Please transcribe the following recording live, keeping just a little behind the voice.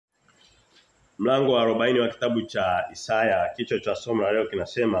mlango wa 40 wa kitabu cha Isaya, kichwa cha somo la leo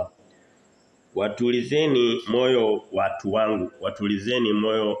kinasema watulizeni moyo watu wangu, watulizeni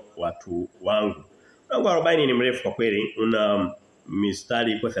moyo watu wangu. Mlango wa 40 ni mrefu kwa kweli, una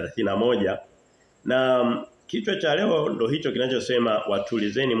mistari kwa 31 na kichwa cha leo ndo hicho kinachosema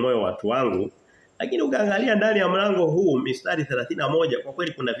watulizeni moyo watu wangu. Lakini ukiangalia ndani ya mlango huu mistari 31 kwa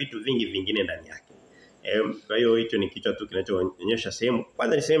kweli kuna vitu vingi vingine ndani yake. Kwa hiyo hicho ni kichwa tu kinachoonyesha sehemu.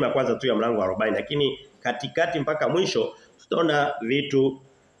 Kwanza ni sehemu ya kwanza tu ya mlango wa 40 lakini katikati mpaka mwisho tutaona vitu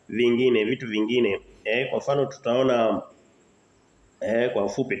vingine. Kwa mfano tutaona kwa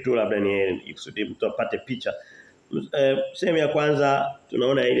ufupi tu labda ni ikusudi mtu apate picha. Sehemu ya kwanza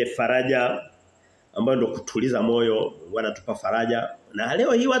tunaona ile faraja ambayo ndio kutuliza moyo, wanatupa faraja. Na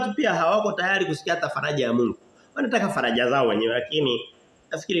leo hii watu pia hawako tayari kusikia hata faraja ya Mungu. Wanataka faraja zao wenyewe lakini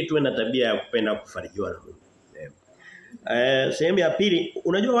nafikiri tuwe na tabia ya kupenda kufarijiwa na Mungu. Sehemu ya pili,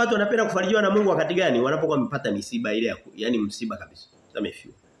 unajua watu wanapenda kufarijiwa na Mungu wakati gani? Wanapokuwa wamepata misiba ile yani msiba kabisa.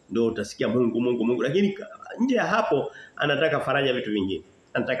 Samefiwa. Ndio utasikia Mungu lakini nje ya hapo anataka faraja vitu vingine.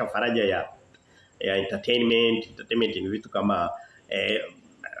 Anataka faraja ya entertainment ni vitu kama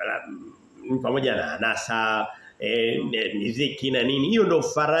pamoja na anasa, muziki na nini. Hiyo ndio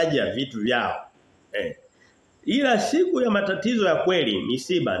faraja vitu vyao. Ila siku ya matatizo ya kweli,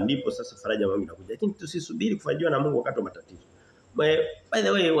 misiba ndipo sasa faraja Mungu inakuja. Lakini tusisubiri kufarijiwa na Mungu wakati wa matatizo. By the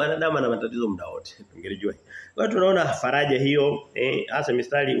way wanadamu na matatizo muda wote. Tungelijua. Watu tunaona faraja hiyo hasa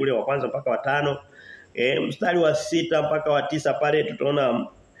mstari ule wa kwanza mpaka wa 5, mstari wa 6 mpaka wa 9 pale tutaona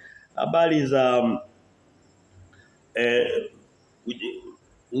habari za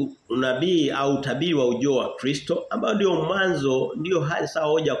unabii au utabiri wa ujio wa Kristo ambao ndio mwanzo ndio hasa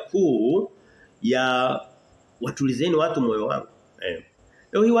hoja kuu ya watulizeni watu moyo wangu.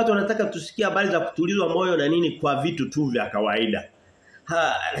 Leo hii watu wanataka tusikie habari za kutulizwa moyo na nini kwa vitu tu vya kawaida.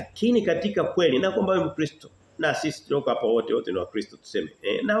 Lakini katika kweli na kwamba wewe Mkristo na sisi tuko hapa wote ni wa Kristo tuseme.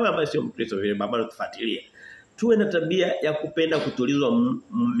 Na wewe ambaye sio Mkristo vile baba tufuatilie. Tuwe na tabia ya kupenda kutulizwa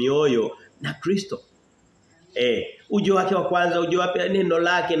mioyo na Kristo. Ujio wake wa kwanza, ujio wake neno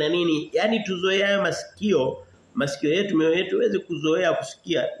lake na nini? Yaani tuzoee haya masikio yetu, mioyo yetu iweze kuzoea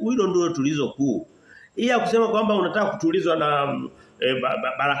kusikia. Hilo ndio tulizo kuu. Hii kusema kwamba unataka kutulizwa na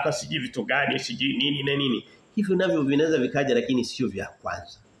baraka siji vitu gani siji nini na nini. Hivyo navyo vinaweza vikaja lakini sio vya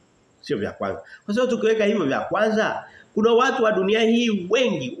kwanza. Sio vya kwanza. Kwa sababu tukiweka hivyo vya kwanza, kuna watu wa dunia hii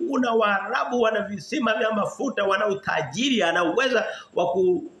wengi, una Waarabu wana visima vya mafuta, wana utajiri, anaweza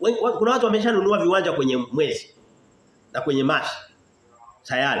kuna watu wameshanunua viwanja kwenye mwezi na kwenye Mars.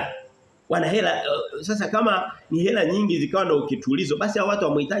 Sayari. Wana hela sasa kama ni hela nyingi zikawa na ukitulizo basi hao watu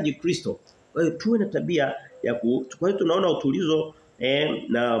wamhitaji Kristo. Kwa hiyo tuwe na tabia ya kwa hiyo tunaona utulizo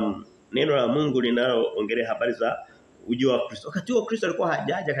na neno la Mungu linaloongelea habari za ujio wa Kristo. Wakati huo Kristo alikuwa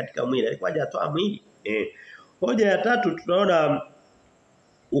hajaja katika mwili, alikuwa hajatoa mwili. Hoja ya tatu tunaona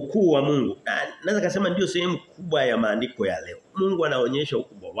ukuu wa Mungu. Naweza kusema ndio sehemu kubwa ya maandiko ya leo. Mungu anaonyesha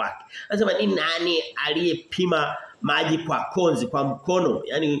ukubwa wake. Anasema ni nani aliyepima maji kwa konzi kwa mkono?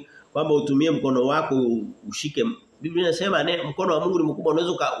 Yaani kwamba utumie mkono wako ushike. Biblia inasema mkono wa Mungu ni mkubwa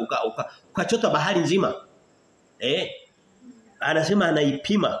unaweza ukachota bahari nzima. Anasema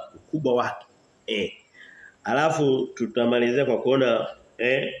anaipima ukubwa wake. Alafu tutamalizia kwa kuona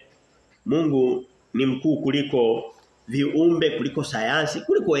Mungu ni mkuu kuliko viumbe, kuliko sayansi,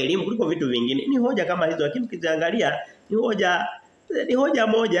 kuliko elimu, kuliko vitu vingine. Ni hoja kama hizo lakini ukiziangalia ni hoja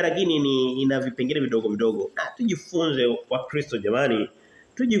moja lakini ina vipengele vidogo vidogo. Tujifunze kwa Kristo jamani.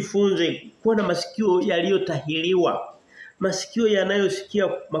 Tujifunze kuwa na masikio yaliyotahiriwa. Masikio yanayosikia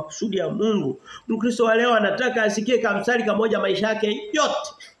makusudi ya Mungu. Mkristo wa leo anataka asikie kamsali kamoja maisha yake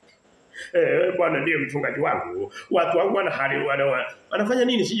yote. Bwana ndiye mchungaji wangu. Watu wangu wanafanya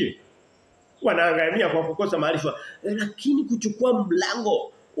nini sijui? Wanaangamia kwa kukosa maarifa. Lakini kuchukua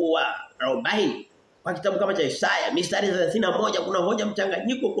mlango wa 40 kwa kitabu kama cha Isaya, mistari 31 kuna hoja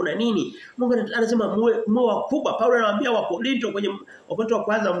mchanganyiko kuna nini? Mungu anasema muwe wakubwa. Paulo anawaambia Wakorinto kwenye Wakorintho wa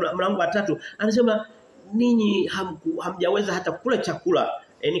kwanza mlango wa 3 anasema ninyi hamjaweza hata kula chakula.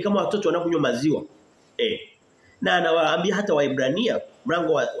 Ni kama watoto wanakunywa maziwa. Na anawaambia hata Waebrania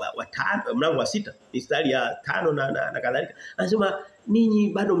mlango wa 5 mlango wa 6 mistari ya 5 na kadhalika. Anasema ninyi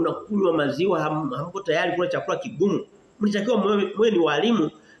bado mnakunywa maziwa hamko tayari kula chakula kigumu. Mlitakiwa mwe ni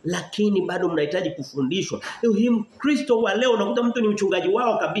walimu lakini bado mnahitaji kufundishwa. Leo hii Mkristo wa leo unakuta mtu ni mchungaji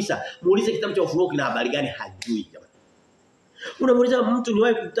wao kabisa. Muulize kitabu cha Ufunuo kina habari gani hajui jamani. Unamuuliza mtu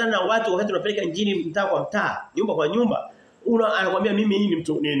niwahi kukutana na watu wakati tunapeleka injili mtaa kwa mtaa, nyumba kwa nyumba. Anakuambia mimi ni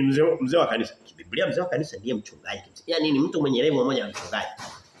mzee wa kanisa. Biblia mzee wa kanisa ndiye mchungaji. Yaani ni mtu mwenye level moja na mchungaji.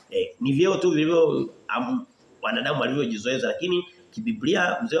 Ni vyeo tu vilivyo wanadamu walivyojizoeza lakini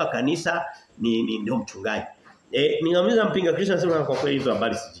kibiblia mzee wa kanisa ni ndio mchungaji. Ningamuliza mpinga Kristo anasema kwa kweli hizo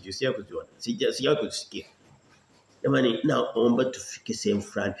habari sijijusia kuziona. Sijawahi kusikia. Jamani naomba tufike sehemu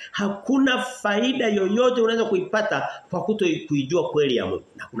fulani. Hakuna faida yoyote unaweza kuipata kwa kuijua kweli ya Mungu.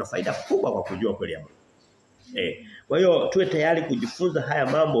 Na kuna faida kubwa kwa kujua kweli ya Mungu. Kwa hiyo tuwe tayari kujifunza haya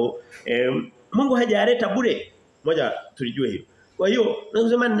mambo. Mungu hajaleta bure. Moja tulijue hilo. Kwa hiyo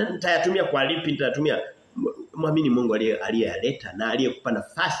nasema nitayatumia kwa lipi, nitayatumia muamini Mungu aliyeleta na aliyekupa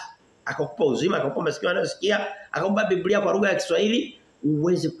nafasi, akakupa uzima, akakupa masikio yanayosikia, akakupa Biblia kwa lugha ya Kiswahili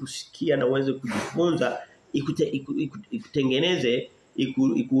uweze kusikia na uweze kujifunza, ikutengeneze,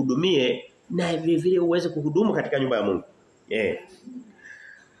 ikuhudumie na vile vile uweze kuhudumu katika nyumba ya Mungu.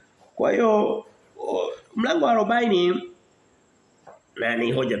 Kwa hiyo mlango wa 40 na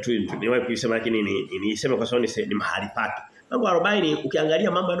ni hoja tu niwahi kuisema lakini niiseme kwa sababu ni mahali pake. Mlango wa 40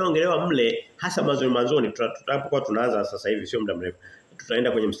 ukiangalia mambo yanayoongelewa mle hasa mwanzoni tutapokuwa tunaanza sasa hivi sio muda mrefu.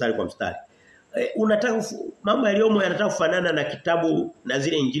 Tutaenda kwenye mstari kwa mstari. Unataka mambo yaliyomo yanataka kufanana na kitabu na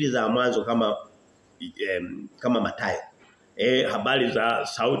zile injili za mwanzo kama Mathayo. Habari za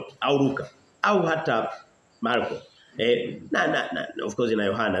sauti au Luka au hata Marko. Na of course na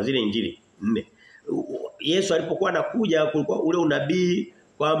Yohana zile injili 4. Yesu alipokuwa anakuja kulikuwa ule unabii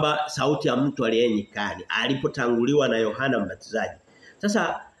kwamba sauti ya mtu aliyenyikani alipotanguliwa na Yohana Mbatizaji.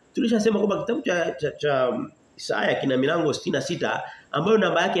 Sasa tulishasema kwamba kitabu cha Isaya kina milango 66 ambayo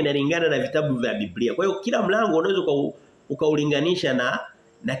namba yake inalingana na vitabu vya Biblia. Kwa hiyo kila mlango unaweza ukaulinganisha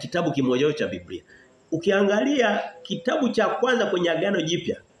na kitabu kimoja cha Biblia. Ukiangalia kitabu cha kwanza kwenye Agano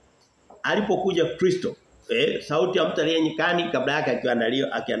Jipya alipokuja Kristo, sauti ya mtu aliyenyikani kabla yake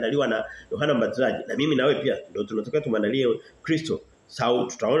akiandaliwa na Yohana Mbatizaji, na mimi na wewe pia ndio tunataka tumandalie Kristo.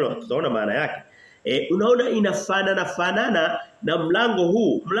 Sauti tutaona maana yake. Unaona inafanana na mlango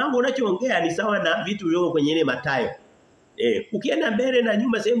huu. Mlango unachoongea ni sawa na vitu vilivyo kwenye ile Mathayo. Ukienda mbele na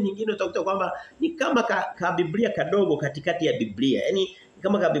nyuma sehemu nyingine utakuta kwamba ni kama ka Biblia kadogo katikati ya Biblia. Yaani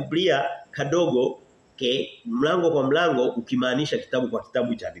kama ka Biblia kadogo mlango kwa mlango ukimaanisha kitabu kwa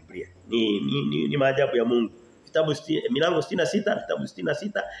kitabu cha Biblia. Ni maajabu ya Mungu. Milango 66, vitabu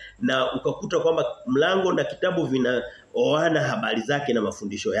 66 na ukakuta kwamba mlango na kitabu vinaoana habari zake na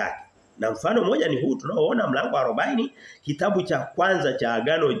mafundisho yake. Na mfano mmoja ni huu tunaoona mlango wa 40, kitabu cha kwanza cha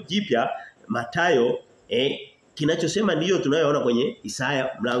Agano Jipya Mathayo, kinachosema ndiyo tunayoona kwenye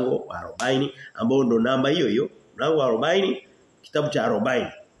Isaya mlango wa 40 ambao ndo namba hiyo mlango wa 40 kitabu cha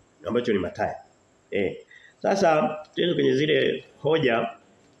 40 ambacho ni Mathayo. Sasa tuende kwenye zile hoja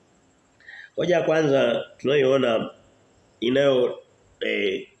ya kwanza tunayoona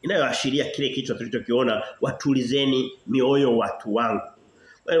inayoashiria kile kichwa tulichokiona, watulizeni mioyo watu wangu.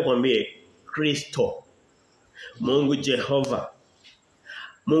 Wewe kwambie Kristo, Mungu Jehova,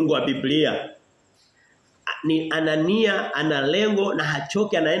 Mungu wa Biblia ana nia, ana lengo na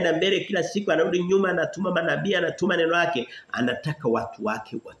hachoki, anaenda mbele kila siku, anarudi nyuma, anatuma manabii, anatuma neno lake, anataka watu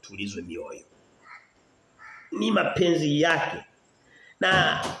wake watulizwe mioyo. Ni mapenzi yake.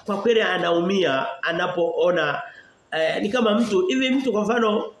 Na kwa kweli anaumia anapoona ni kama mtu kwa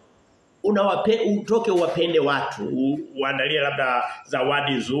mfano utoke uwapende watu, uandalie labda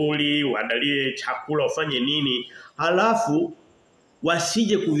zawadi nzuri, uandalie chakula, ufanye nini, halafu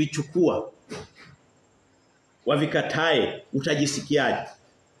wasije kuvichukua, wavikatae, utajisikiaje?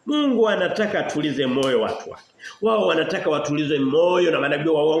 Mungu anataka atulize moyo watu wake. Wao wanataka watulizwe moyo na manabii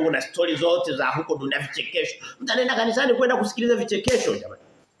wa wangu na stori zote za huko dunia, vichekesho. Mtaenda kanisani kwenda kusikiliza vichekesho jamani.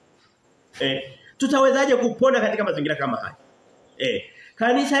 Tutawezaje kupona katika mazingira kama haya?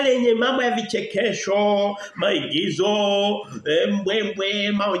 Kanisa lenye mambo ya vichekesho, maigizo,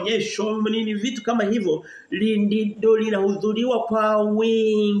 mbwembwe, maonyesho, nini vitu kama hivyo ndio linahudhuriwa kwa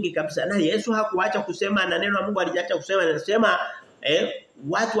wingi kabisa. Na Yesu hakuacha kusema, na neno la Mungu alijaacha kusema, anasema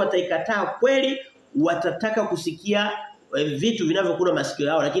watu wataikataa kweli, watataka kusikia vitu vinavyokula masikio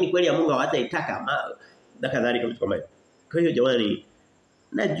yao, lakini kweli ya Mungu hawataitaka na kadhalika vitu kama hivyo. Kwa hiyo jamani,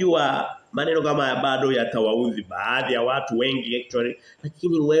 najua maneno kama bado yatawaudhi baadhi ya watu wengi actually,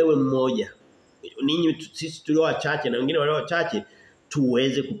 lakini wewe mmoja, ninyi sisi tulio wachache na wengine walio wachache,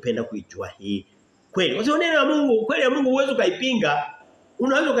 tuweze kupenda kuijua hii kweli. Kwa sababu neno la Mungu, kweli ya Mungu huwezi kaipinga.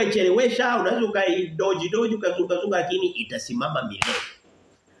 Unaweza kaichelewesha, unaweza ukaidoji ukazunguka, lakini itasimama milele.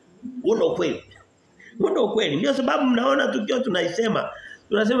 Ndio kweli. Ndio sababu mnaona tukio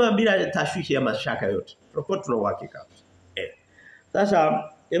tunasema bila tashwishi ya mashaka yote. Tuna uhakika. Sasa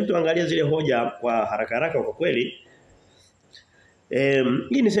hebu tuangalie zile hoja kwa haraka kwa kweli.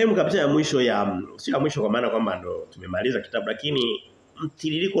 Hii ni sehemu kabisa ya mwisho sio ya mwisho kwa maana kwamba ndo tumemaliza kitabu, lakini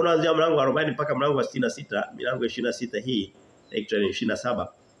mtiririko unaanzia mlango wa 40 mpaka mlango wa 66, milango 26 hii actually 27.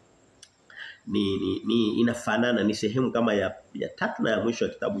 inafanana, ni sehemu kama ya tatu na ya mwisho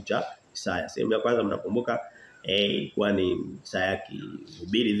ya kitabu cha Isaya. Sehemu ya kwanza mnakumbuka ilikuwa ni Isaya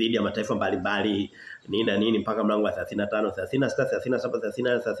kihubiri dhidi ya mataifa mbalimbali nini mpaka mlango wa 35, 36, 37,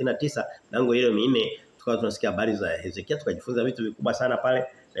 38, 39, mlango ile minne tukawa tunasikia habari za Hezekia, tukajifunza vitu vikubwa sana pale.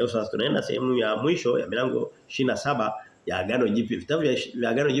 Leo sasa tunaenda sehemu ya mwisho ya milango 27 ya Agano Jipya. Vitabu vya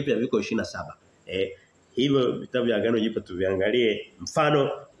Agano Jipya viko 27. Hivyo vitabu vya Agano Jipya tuviangalie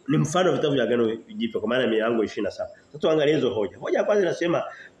ni mfano vitabu vya Agano Jipya kwa maana milango 27. Sasa tuangalie hizo hoja. Hoja ya kwanza inasema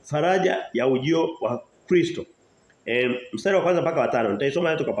faraja ya ujio wa Kristo. Mstari wa kwanza mpaka wa 5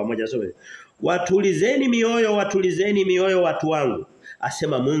 nitaisoma yote kwa pamoja. Watulizeni mioyo watu wangu,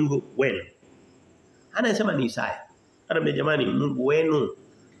 asema Mungu wenu. Anasema ni Isaya. Anambia jamani, Mungu wenu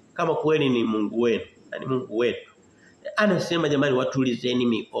kama kweli ni Mungu wenu, ni Mungu wetu. Anasema jamani, watulizeni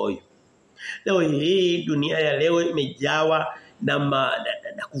mioyo. Leo hii dunia ya leo imejawa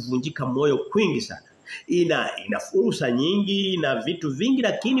na kuvunjika moyo kwingi sana. Ina fursa nyingi na vitu vingi,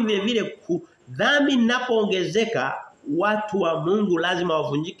 lakini vile vile dhambi inapoongezeka, watu wa Mungu lazima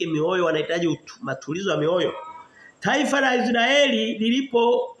wavunjike mioyo, wanahitaji matulizo ya mioyo. Taifa la Israeli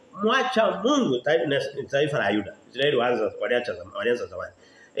lilipomwacha Mungu, taifa la Yuda. Israeli walianza zamani.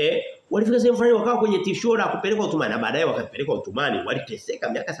 Walifika sehemu fulani wakawa kwenye tishio la kupelekwa utumwani, na baadaye wakapelekwa utumwani, waliteseka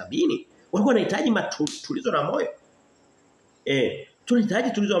miaka 70. Walikuwa wanahitaji matulizo na moyo.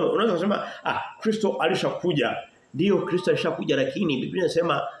 Tunahitaji tulizo. Unaweza kusema Kristo alishakuja. Ndio Kristo alishakuja, lakini Biblia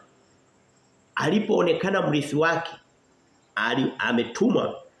inasema alipoonekana mrithi wake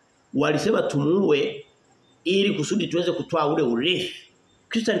ametumwa, walisema tumuue ili kusudi tuweze kutoa ule urithi.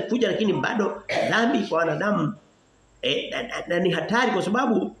 Kristo alikuja, lakini bado dhambi kwa wanadamu na ni hatari, kwa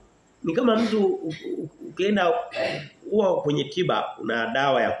sababu ni kama mtu ukienda huwa kwenye tiba una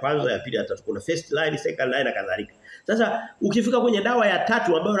dawa ya kwanza, ya pili, ya tatu, kuna first line, second line na kadhalika. Sasa ukifika kwenye dawa ya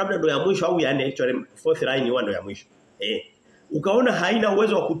tatu ambayo labda ndio ya mwisho au ya nne, actually fourth line ndio ya mwisho, ukaona haina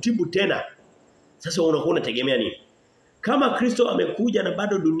uwezo wa kutibu tena, sasa unakuwa unategemea nini? Kama Kristo amekuja na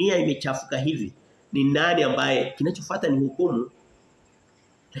bado dunia imechafuka hivi, ni nani ambaye kinachofuata ni hukumu?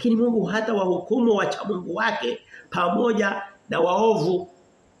 Lakini Mungu hata wahukumu wacha Mungu wake pamoja na waovu.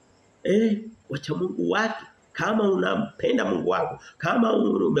 Wacha Mungu wake. Kama unampenda Mungu wako, kama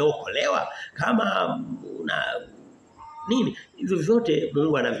umeokolewa, kama una nini, hivyo vyote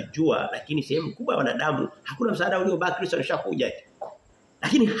Mungu anavijua, lakini sehemu kubwa ya wanadamu hakuna msaada uliobaki. Kristo alishakuja.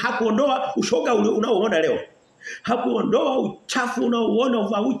 Lakini hakuondoa ushoga unaoona leo. Hakuondoa uchafu unaoona,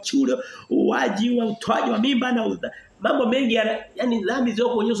 uvauchi ule, uwaji wa utoaji wa mimba na mambo mengi, yani dhambi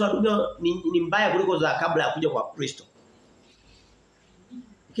zilizo kwenye uso wa dunia ni mbaya kuliko za kabla ya kuja kwa Kristo.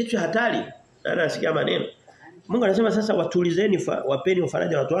 Kitu hatari. Na nasikia maneno. Mungu anasema sasa, watulizeni, wapeni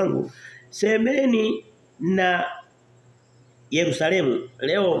faraja watu wangu. Semeni na Yerusalemu.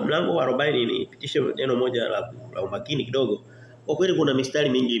 Leo mlango wa 40 nipitishe neno moja la umakini kidogo. Kwa kweli kuna mistari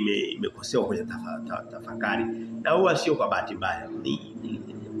mingi imekosewa kwenye tafakari. Na huwa sio kwa bahati mbaya.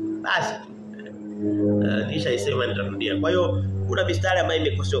 Basi nishaisema nitarudia. Kwa hiyo kuna mistari ambayo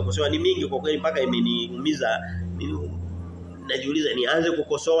imekosewa ni mingi kwa kweli, mpaka imeniumiza. Najiuliza nianze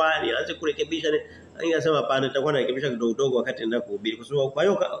kukosoa, nianze kurekebisha. Ningesema hapana, nitakuwa narekebisha kidogo kidogo wakati naenda kuhubiri. Kwa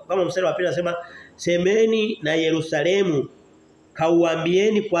hiyo kama mstari wa pili anasema semeni na Yerusalemu,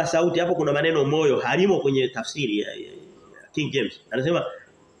 kauambieni kwa sauti. Hapo kuna maneno moyo halimo kwenye tafsiri ya King James. Anasema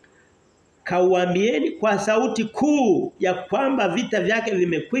kauambieni kwa sauti kuu ya kwamba vita vyake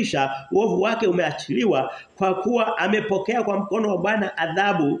vimekwisha, uovu wake umeachiliwa, kwa kuwa amepokea kwa mkono wa Bwana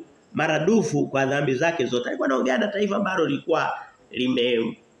adhabu maradufu kwa dhambi zake zote. Alikuwa anaongea na taifa ambalo lilikuwa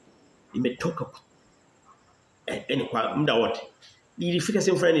limetoka kwa muda wote. Lilifika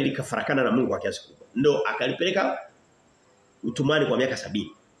sehemu fulani likafarakana na Mungu kwa kiasi kubwa. Ndio akalipeleka utumwani kwa miaka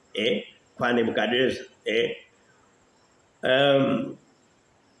 70. Kwa Nebukadneza.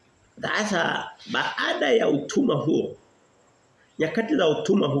 Sasa baada ya utumwa huo, nyakati za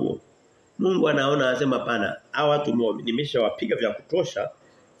utumwa huo, Mungu anaona, anasema hapana, hawa watu nimeshawapiga vya kutosha.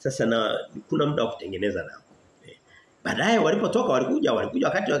 Sasa na kuna muda wa kutengeneza nao. Baadaye walipotoka walikuja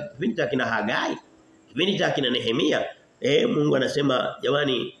wakati wa kipindi cha kina Hagai, kipindi cha kina Nehemia. Mungu anasema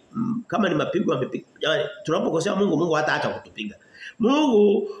jamani, kama ni mapigo amepiga. Jamani, tunapokosea Mungu hataacha kutupiga.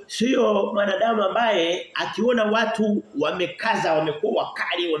 Mungu sio mwanadamu ambaye akiona watu wamekaza, wamekuwa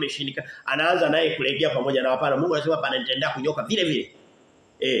wakali, wameshindika, anaanza naye kulegea pamoja na hapana. Mungu anasema hapana, nitaendelea kunyoka vile vile.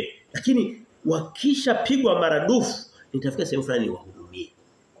 Lakini wakisha pigwa maradufu, nitafika sehemu fulani wahudumie.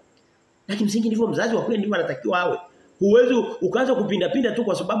 Lakini msingi ndivyo mzazi wa kweli ndivyo anatakiwa awe. Huwezi ukaanza kupinda tu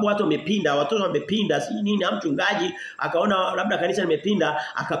kwa sababu watu wamepinda, watoto wamepinda, si nini, mchungaji akaona labda kanisa limepinda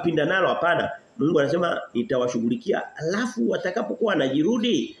akapinda nalo. Hapana. Mungu anasema nitawashughulikia, alafu watakapokuwa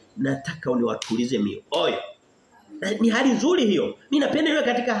wanajirudi nataka uniwatulize mioyo. Ni hali nzuri hiyo. Mimi napenda iwe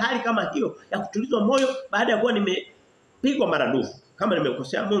katika hali kama hiyo ya kutulizwa moyo baada ya kuwa nimepigwa maradufu. Kama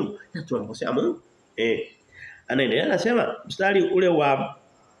nimekosea Mungu, na tunamkosea Mungu. Anaendelea anasema mstari ule wa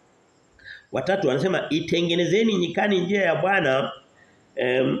 3 anasema itengenezeni nyikani njia ya Bwana,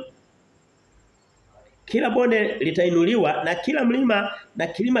 kila bonde litainuliwa na kila mlima na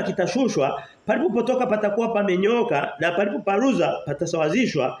kilima kitashushwa, palipopotoka patakuwa pamenyoka na palipoparuza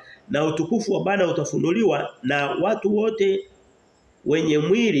patasawazishwa, na utukufu wa Bwana utafunuliwa na watu wote wenye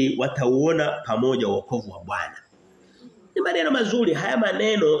mwili watauona pamoja wokovu wa Bwana. Ni maneno mazuri haya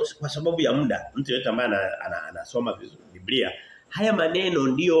maneno kwa sababu ya muda. Mtu yote ambaye anasoma Biblia, haya maneno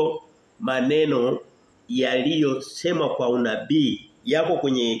ndiyo maneno yaliyosemwa kwa unabii yako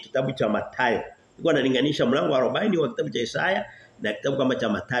kwenye kitabu cha Mathayo. Nilikuwa nalinganisha mlango wa 40 wa kitabu cha Isaya na kitabu kama cha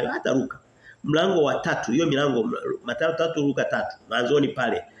Mathayo hata Luka. Mlango wa 3, hiyo milango Mathayo 3 Luka 3. Mwanzoni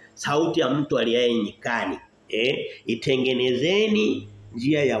pale sauti ya mtu aliye nyikani, itengenezeni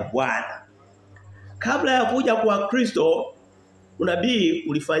njia ya Bwana. Kabla ya kuja kwa Kristo, unabii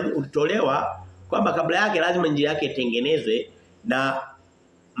ulitolewa kwamba kabla yake lazima njia yake itengenezwe, na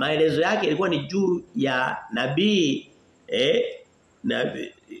maelezo yake ilikuwa ni juu ya nabii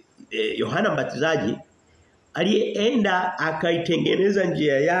Yohana Mbatizaji aliyeenda akaitengeneza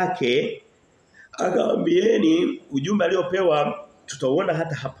njia yake, akaambieni ujumbe aliopewa tutauona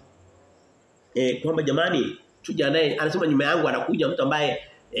hata hapa. Kwamba jamani tujiandae, anasema nyuma yangu anakuja mtu ambaye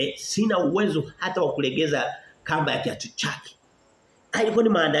sina uwezo hata wa kulegeza kamba ya kiatu chake. Ilikuwa ni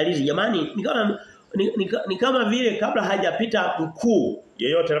maandalizi jamani, ni kama vile kabla hajapita mkuu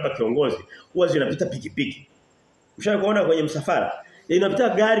yeyote labda kiongozi, huwa zinapita pikipiki. Ushaona kwenye msafara, inapita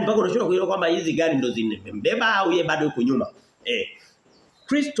gari mpaka unashindwa kuelewa kwamba hizi gari ndo zinembeba au yeye bado yuko nyuma.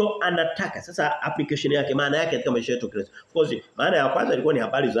 Kristo anataka sasa application yake, maana yake katika maisha yetu Kristo. Of course, maana ya kwanza ilikuwa ni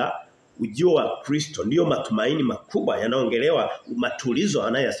habari za ujio wa Kristo, ndio matumaini makubwa yanaongelewa, matulizo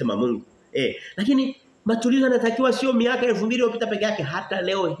anayosema Mungu. Lakini matulizo yanatakiwa sio miaka 2000 iliyopita peke yake, hata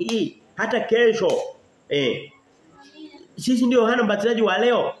leo hii, hata kesho. Sisi ndio Yohana Mbatizaji wa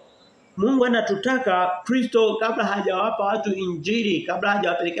leo. Mungu anatutaka Kristo kabla hajawapa watu injili, kabla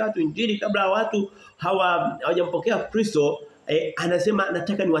hajawapelekea watu injili, kabla watu hawajampokea Kristo, anasema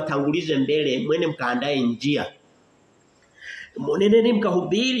nataka niwatangulize mbele, mwende mkaandae njia. Nendeni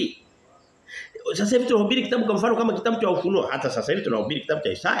mkahubiri. Sasa hivi tunahubiri kitabu kwa mfano kama kitabu cha Ufunuo, hata sasa hivi tunahubiri kitabu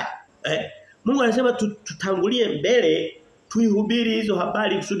cha Isaya. Mungu anasema tutangulie mbele, tuihubiri hizo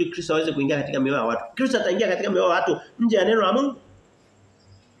habari kusudi Kristo aweze kuingia katika mioyo ya watu. Kristo ataingia katika mioyo ya watu nje ya neno la Mungu?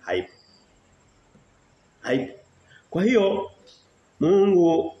 Haipo. Kwa hiyo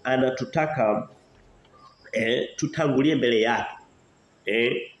Mungu anatutaka tutangulie mbele yake.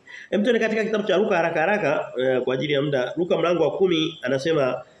 Mtuone katika kitabu cha Luka haraka kwa ajili ya muda. Luka mlango wa 10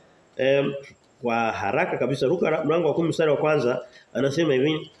 anasema kwa haraka kabisa, Luka mlango wa 10 mstari wa kwanza anasema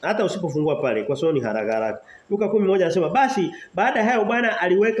hivi, hata usipofungua pale kwa sababu ni haraka. Luka 10:1 anasema basi baada hayo Bwana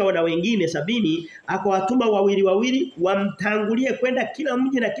aliweka wana wengine 70 akawatuma wawili wamtangulie kwenda kila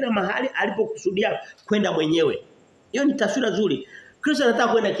mji na kila mahali alipokusudia kwenda mwenyewe. Hiyo ni taswira nzuri. Kristo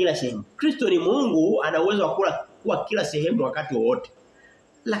anataka kwenda kila sehemu. Kristo ni Mungu, ana uwezo wa kuwa kila sehemu wakati wote.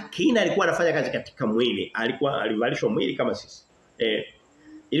 Lakini alikuwa anafanya kazi katika mwili. Alivalishwa mwili kama sisi.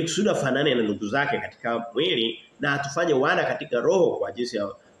 Ili kusudi afanane na ndugu zake katika mwili na atufanye wana katika roho kwa jinsi ya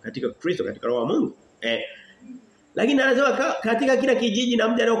katika Kristo, katika roho wa Mungu. Lakini anasema katika kila kijiji na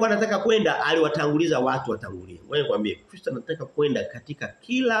mji aliokuwa anataka kwenda aliwatanguliza watu watangulie. Wewe nikwambie, Kristo anataka kwenda katika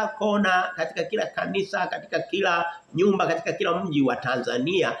kila kona, katika kila kanisa, katika kila nyumba, katika kila mji wa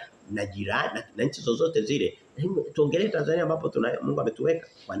Tanzania na jirani na nchi zozote zile. Tuongelee Tanzania ambapo Mungu ametuweka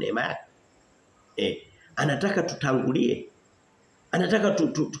kwa neema yake. Anataka tutangulie. Anataka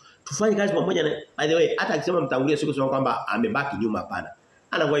tufanye kazi pamoja na, by the way, hata akisema mtangulie sio kusema kwamba amebaki nyuma, hapana.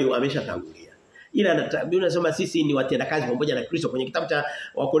 Anakuwa ameshatangulia. Ila Biblia inasema sisi ni watenda kazi pamoja na Kristo. Kwenye kitabu cha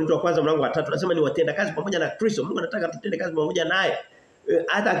Wakorintho wa kwanza mlango wa 3 anasema ni watenda kazi pamoja na Kristo. Mungu anataka tutende kazi pamoja naye.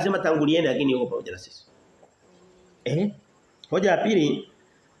 Hata akisema tangulieni, lakini yuko pamoja na sisi. Hoja ya pili,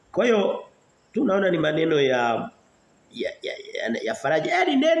 kwa hiyo tunaona ni maneno ya faraja.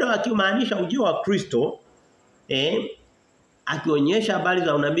 Yaani neno akimaanisha ujio wa Kristo, akionyesha habari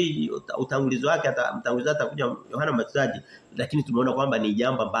za unabii, utangulizi wake, mtangulizi atakuja Yohana Mbatizaji, lakini tumeona kwamba ni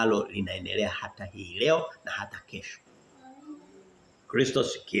jambo ambalo linaendelea hata hii leo na hata kesho. Kristo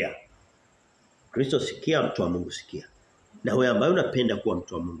sikia. Kristo sikia, mtu wa Mungu sikia. Na wewe ambaye unapenda kuwa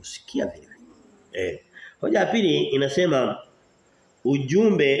mtu wa Mungu sikia vile. Hoja ya pili inasema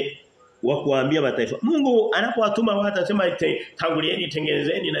ujumbe wa kuambia mataifa. Mungu anapowatuma watu anasema tangulieni,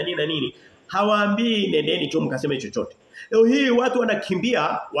 tengenezeni na nini na nini. Hawaambii nendeni tu mkaseme chochote. Leo hii watu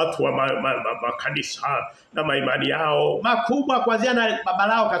wanakimbia watu wa makanisa na maimani yao makubwa kuanzia na baba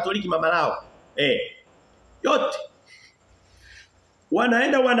lao Katoliki mama lao. Yote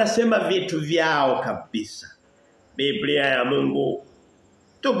wanaenda wanasema vitu vyao kabisa. Biblia ya Mungu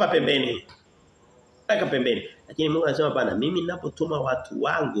tupa pembeni. Weka pembeni. Lakini Mungu anasema bana, mimi ninapotuma watu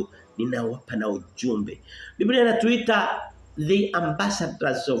wangu ninawapa na ujumbe. Biblia inatuita the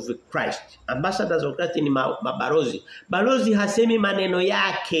ambassadors of Christ. Ambassadors of Christ ni mabarozi. Balozi hasemi maneno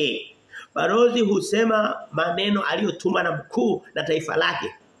yake. Balozi husema maneno aliyotuma na mkuu na taifa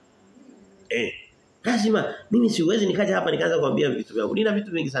lake. Lazima mimi siwezi nikaja hapa nikaanza kuambia vitu vyangu. Nina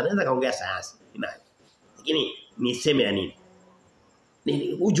vitu vingi sana, naweza kaongea sayansi. Lakini niseme ya nini?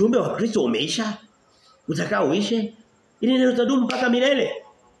 Ujumbe wa Kristo umeisha? Utakao uishe? Ili neno litadumu mpaka milele.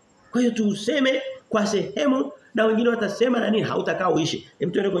 Kwa hiyo tuseme kwa sehemu na wengine watasema na nini hautakao uishe.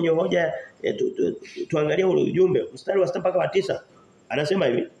 Hem, tuende kwenye hoja tuangalie ule ujumbe. Mstari wa 6 mpaka wa 9. Anasema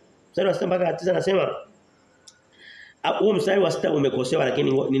hivi. Mstari wa 6 mpaka wa 9 anasema huo mstari wa 6 umekosewa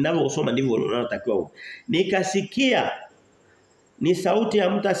lakini ninavyosoma ndivyo unatakiwa huo. Nikasikia ni sauti ya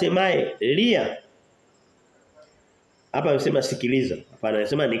mtu asemaye lia. Hapa anasema sikiliza. Hapana,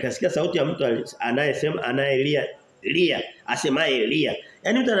 anasema nikasikia sauti ya mtu anayesema anayelia lia, asemaye lia.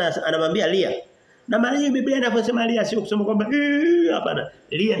 Yaani mtu anamwambia lia. Na mara nyingi Biblia inaposema lia sio kusema kwamba hapana.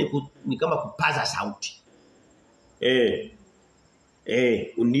 Lia ni kama kupaza sauti.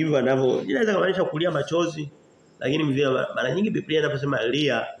 Ndivyo anavyo. Inaweza kumaanisha kulia machozi, lakini vile mara nyingi Biblia inaposema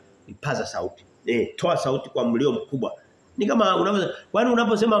lia ni paza sauti. Toa sauti kwa mlio mkubwa. Ni kama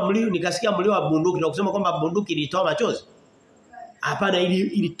unaposema mlio nikasikia mlio wa bunduki na kusema kwamba bunduki ilitoa machozi. Hapana,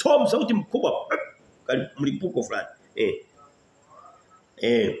 ilitoa sauti mkubwa. Mlipuko fulani.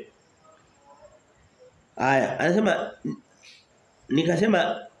 Haya, anasema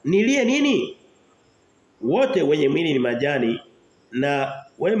nikasema nilie nini? Wote wenye mwili ni majani na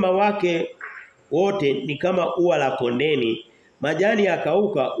wema wake wote ni kama ua la kondeni, majani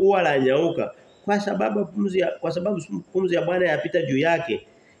yakauka, ua la nyauka. Kwa sababu pumzi ya Bwana yapita juu yake.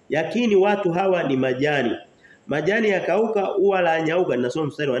 Yakini watu hawa ni majani. Majani yakauka, ua la nyauka. Ninasoma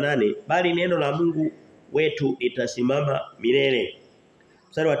mstari wa 8. Bali neno la Mungu wetu litasimama milele.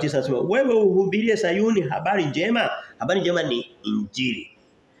 Mstari wa 9 anasema wewe uhubirie Sayuni habari njema. Habari njema ni injili.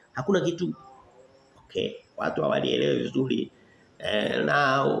 Hakuna kitu watu hawalielewi vizuri.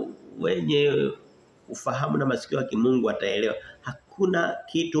 Na wenye ufahamu na masikio ya kimungu wataelewa. Hakuna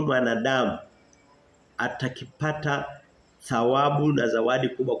kitu mwanadamu atakipata thawabu na zawadi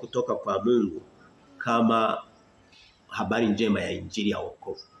kubwa kutoka kwa Mungu kama habari njema ya injili ya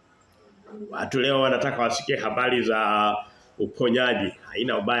wokovu. Watu leo wanataka wasikie habari za uponyaji.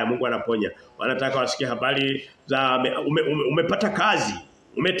 Haina ubaya, Mungu anaponya. Wanataka wasikie habari za umepata kazi,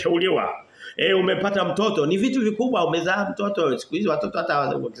 umeteuliwa, umepata mtoto. Ni vitu vikubwa, umezaa mtoto. Siku hizi watoto hata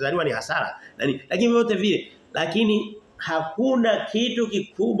wakizaliwa ni hasara. Lakini vyote vile, lakini hakuna kitu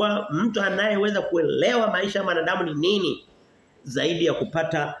kikubwa mtu anayeweza kuelewa maisha ya wanadamu ni nini zaidi ya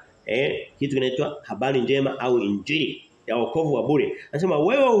kupata kitu kinaitwa habari njema au injili ya wokovu wa bure. Anasema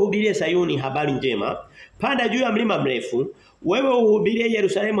wewe uhubirie Sayuni habari njema, panda juu ya mlima mrefu, wewe uhubirie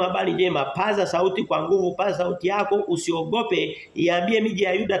Yerusalemu habari njema, paza sauti kwa nguvu, paza sauti yako, usiogope, iambie miji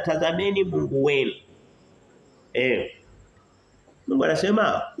ya Yuda tazameni Mungu wenu. Mungu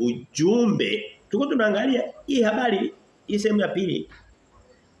anasema ujumbe, tuko tunaangalia hii habari, hii sehemu ya pili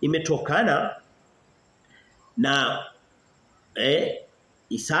imetokana na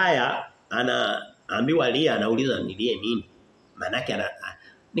Isaya anaambiwa lia, anauliza nilie nini? Maana yake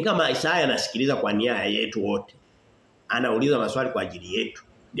ni kama Isaya anasikiliza kwa nia yetu wote. Anauliza maswali kwa ajili yetu.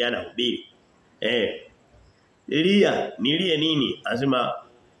 Ndiye anahubiri. Lia, nilie nini? Anasema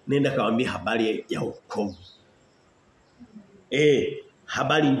nenda kawaambia habari ya wokovu.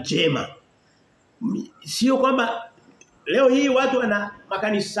 Habari njema. Sio kwamba leo hii watu wana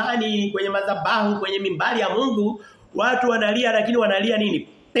makanisani, kwenye madhabahu, kwenye mimbari ya Mungu, watu wanalia, lakini wanalia nini?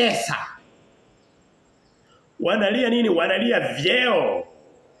 Pesa. Wanalia nini? Wanalia vyeo.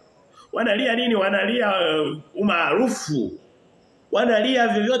 Wanalia nini? Wanalia umaarufu. Wanalia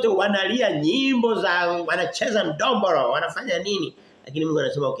vyovyote, wanalia nyimbo za, wanacheza ndomboro, wanafanya nini? Lakini Mungu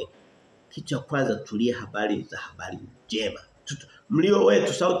anasema kitu cha kwanza tulie habari za habari njema. Mlio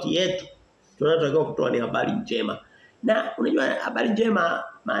wetu, sauti yetu tunatakiwa kutoa ni habari njema. Na unajua habari njema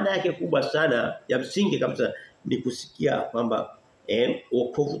maana yake kubwa sana ya msingi kabisa ni kusikia kwamba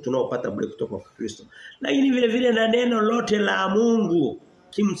wokovu tunaopata bure kutoka kwa Kristo. Lakini vile vile na neno lote la Mungu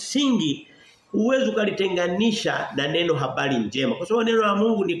kimsingi huwezi ukalitenganisha na neno habari njema. Kwa sababu neno la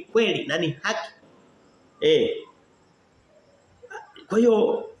Mungu ni kweli na ni haki. Kwa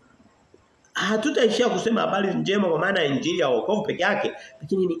hiyo Hatutaishia kusema habari njema kwa maana injili ya wokovu peke yake,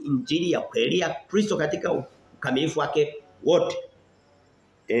 lakini ni injili ya kweli ya Kristo katika ukamilifu wake wote.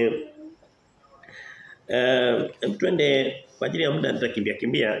 Twende kwa ajili ya muda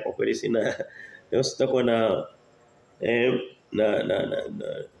nitakimbia kwa kweli leo sitakuwa na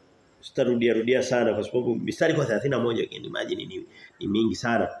sitarudia sana kwa sababu mistari kwa 31 ni imagine ni mingi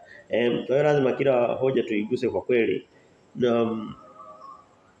sana. Kwa hiyo lazima kila hoja tuiguse kwa kweli. Na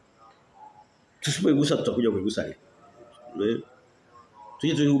tusipoigusa tutakuja kuigusa leo.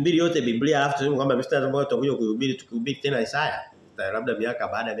 Tuhubiri yote Biblia alafu tuseme kwamba mistari ambayo tutakuja kuhubiri tukihubiri tena Isaya labda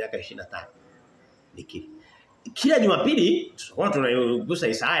baada ya miaka 25. Kila Jumapili tutakuwa tunaigusa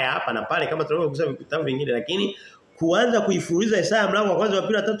Isaya hapa na pale kama tunavyogusa vitabu vingine, lakini kuanza kuifuruliza Isaya mlango wa kwanza wa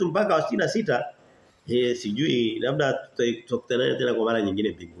pili wa tatu mpaka wa 66 sijui labda tutakutana tena kwa mara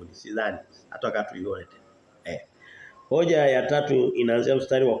nyingine mbinguni, sidhani hata wakati tuione tena. Hoja ya tatu inaanzia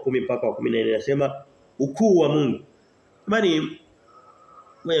mstari wa 10 mpaka wa 14 inasema ukuu wa Mungu. Maana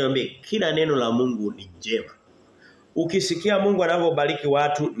wewe kila neno la Mungu ni jema. Ukisikia Mungu anavyobariki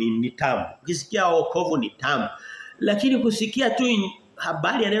watu ni tamu. Ukisikia wokovu ni tamu. Lakini kusikia tu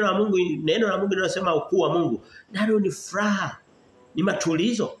habari ya neno la Mungu linalosema ukuu wa Mungu, nalo ni furaha, ni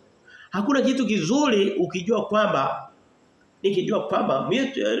matulizo. Hakuna kitu kizuri ukijua kwamba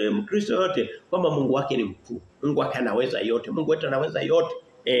Mkristo yote kwamba Mungu wake ni mkuu. Mungu wake anaweza yote. Mungu wetu anaweza yote.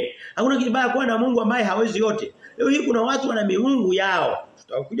 Hakuna kitu baya kuwa na Mungu ambaye hawezi yote. Leo hii kuna watu wana miungu yao.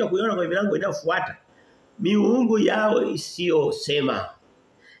 Tutakuja kuiona kwa milango inayofuata. Miungu yao isiyosema,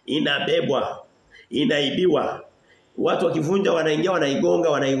 inabebwa, inaibiwa. Watu wakivunja wanaingia wanaigonga,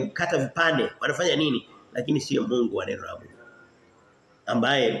 wanaikata vipande, wanafanya nini? Lakini sio Mungu wa neno la Mungu.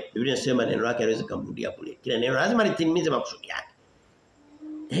 Ambaye Biblia inasema neno lake haliwezi kumrudia kule. Kila neno lazima litimize makusudi yake.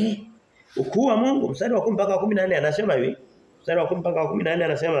 Ukuu wa Mungu mstari wa 10 mpaka 14 anasema hivi. Mstari wa 10 mpaka 14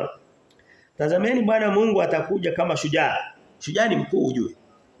 anasema tazameni Bwana Mungu atakuja kama shujaa. Shujaa ni mkuu ujue.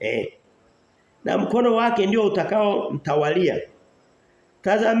 Na mkono wake ndio utakao mtawalia.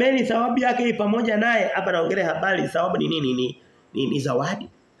 Tazameni thawabu yake pamoja naye. Hapa naongelea habari thawabu ni nini? Ni zawadi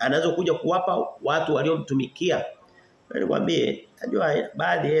anazokuja kuwapa watu waliomtumikia. Nikwambie, najua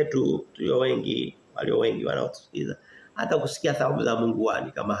baadhi yetu walio wengi wanaotusikiza hata kusikia thawabu za Mungu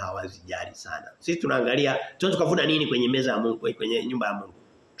wani kama hawazijali sana. Sisi tunaangalia tunaweza kuvuna nini kwenye meza ya Mungu, kwenye nyumba ya Mungu.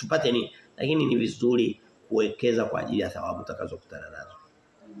 Tupate nini? Lakini ni vizuri kuwekeza kwa ajili ya thawabu utakazokutana nazo.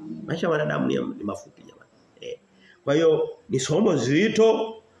 Maisha ya wanadamu ni mafupi jamani. Kwa hiyo ni somo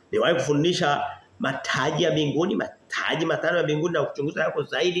zito. Niwahi kufundisha mataji ya mbinguni, mataji matano ya mbinguni na kuchunguza yako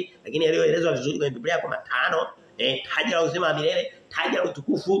zaidi, lakini yaliyoelezwa vizuri kwenye Biblia kwa matano. Taji la uzima wa milele, taji la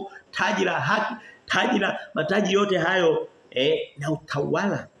utukufu, taji la haki, mataji yote hayo na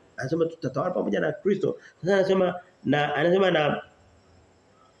utawala. Anasema tutatawala pamoja na Kristo. Sasa anasema na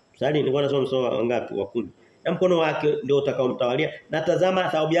mstari nilikuwa nasoma mstari ngapi wa 10. Na mkono wake ndio utakaomtawalia na tazama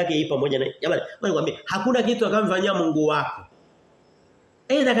thawabu yake pamoja na. Jamani, nikwambie hakuna kitu akamfanyia Mungu wako.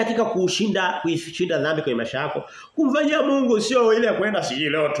 Aidha katika kuishinda dhambi kwenye maisha yako. Kumfanyia Mungu sio ile ya kwenda siji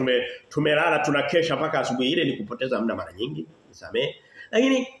leo tumelala tunakesha mpaka asubuhi, ile ni kupoteza muda mara nyingi. Nisamee.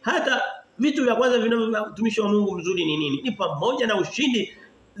 Lakini hata vitu vya kwanza vinavyotumisha Mungu mzuri ni nini? Ni pamoja na ushindi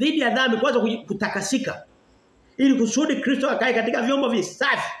dhidi ya dhambi, kwanza kutakasika. Ili kusudi Kristo akae katika vyombo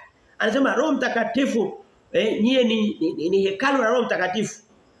visafi. Anasema Roho Mtakatifu nyie ni hekalu la Roho Mtakatifu.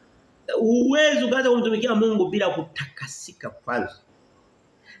 Huwezi kuanza kumtumikia Mungu bila kutakasika kwanza.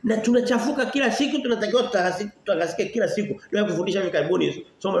 Na tunachafuka kila siku, tunatakiwa tutakasike kila siku. Ndio kufundisha hivi karibuni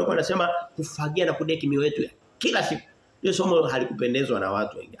somo lilikuwa linasema kufagia na kudeki mioyo yetu kila siku. Hiyo somo halikupendezwa na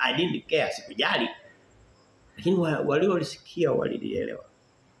watu wengi. I didn't care, sikujali. Lakini waliolisikia walilielewa.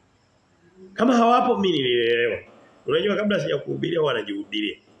 Kama hawapo mimi nilielewa. Unajua kabla sijakuhubiria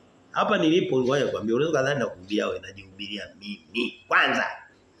wanajihubiria. Hapa nilipo ngoja kwambia unaweza kadhani na kuhubiria wewe najihubiria mimi kwanza.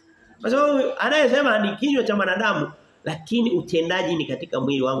 Kwa sababu anayesema ni kinywa cha wanadamu, lakini utendaji ni katika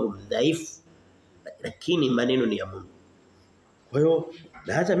mwili wangu mdhaifu. Lakini maneno ni ya Mungu. Kwa hiyo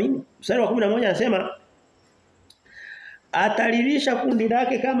na hata mimi mstari wa 11 anasema atalilisha kundi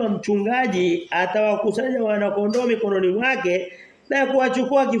lake kama mchungaji, atawakusanya wana-kondoo mikononi mwake na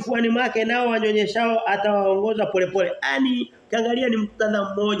kuwachukua kifuani mwake, nao wanyonyeshao atawaongoza polepole. Yaani kiangalia ni muktadha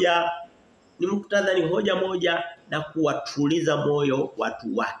mmoja, ni hoja moja na kuwatuliza moyo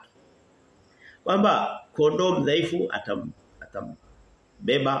watu wake. Kwamba kondoo mdhaifu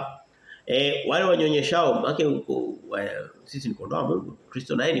atambeba, wale wanyonyeshao make sisi ni kondoo wa Mungu,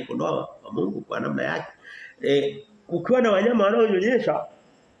 Kristo naye ni kondoo wa Mungu kwa namna yake. Ukiwa na wanyama wanaonyonyesha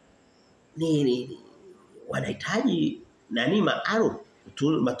wanahitaji maalum.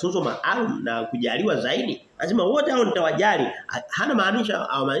 matunzo maalum na kujaliwa zaidi. Anasema wote hao nitawajali. Hana maanisha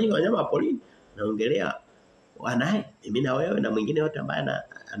au maanisha wanyama wa porini. Naongelea wanae mimi na wewe na mwingine yote ambaye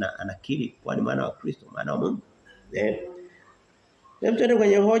anakiri kuwa ni mwana wa Kristo, mwana wa Mungu. Tuende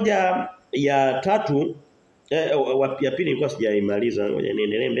kwenye hoja ya tatu ya pili nilikuwa sijaimaliza, ngoja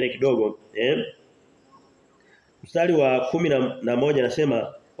niendelee mbele kidogo. Mstari wa 11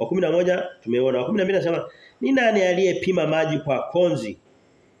 nasema wa 11 tumeona, wa 12 nasema ni nani aliyepima maji kwa konzi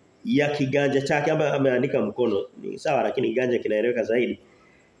ya kiganja chake, ambaye ameandika mkono ni sawa lakini kiganja kinaeleweka zaidi,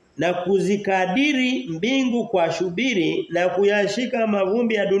 na kuzikadiri mbingu kwa shubiri, na kuyashika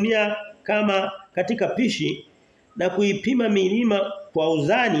mavumbi ya dunia kama katika pishi, na kuipima milima kwa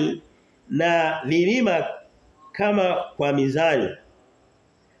uzani na vilima kama kwa mizani.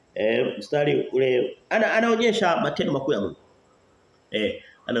 Mstari ule anaonyesha matendo makuu ya Mungu.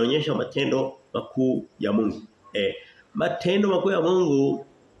 Anaonyesha matendo makuu ya Mungu. Matendo makuu ya Mungu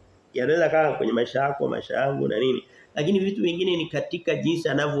yanaweza kaa kwenye maisha yako, maisha yangu na nini. Lakini vitu vingine ni katika jinsi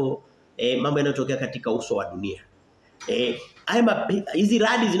anavyo mambo yanayotokea katika uso wa dunia. Hizi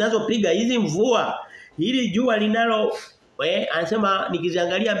radi zinazopiga, hizi mvua, hili jua linalo anasema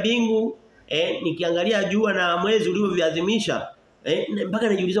nikiziangalia mbingu, nikiangalia jua na mwezi ulivyoviazimisha, mpaka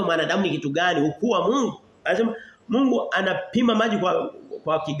najiuliza mwanadamu ni kitu gani? Ukuu wa Mungu. Anasema Mungu anapima maji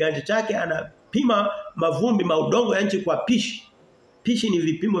kwa kiganja chake, anapima mavumbi maudongo ya nchi kwa pishi. Pishi ni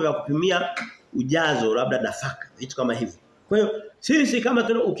vipimo vya kupimia ujazo, labda nafaka, vitu kama hivi. Kwa hiyo sisi kama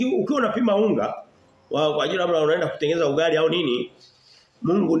ukiwa unapima unga kwa ajili labda unaenda kutengeneza ugali au nini,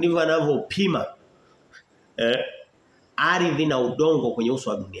 Mungu ndivyo anavyopima ardhi na udongo kwenye uso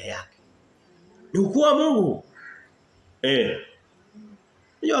wa dunia yake. Ni ukuu wa Mungu.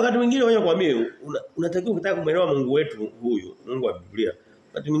 Unajua wakati mwingine wewe kwambie unatakiwa kutaka kumwelewa Mungu wetu huyu, Mungu wa Biblia.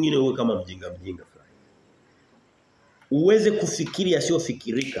 Wakati mwingine uwe kama mjinga fulani. Uweze kufikiri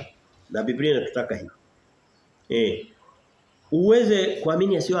yasiyofikirika, na Biblia inatutaka hivi. Uweze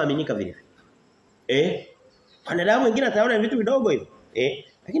kuamini yasiyoaminika vile. Wanadamu wengine ataona vitu vidogo hivi.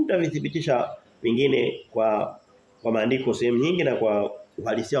 Lakini tutavithibitisha vingine kwa maandiko sehemu nyingi na kwa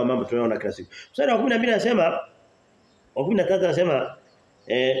uhalisia wa mambo tunayoona kila siku. Mstari wa 12 anasema, wa 13 anasema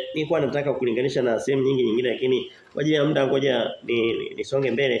nilikuwa nataka kulinganisha na sehemu nyingine lakini kwa ajili ya muda ngoja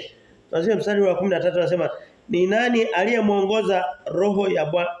nisonge mbele. Tunasema mstari wa 13 anasema ni nani aliyemuongoza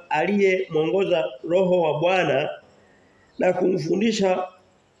roho wa Bwana na kumfundisha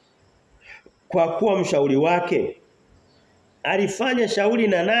kwa kuwa mshauri wake? Alifanya shauri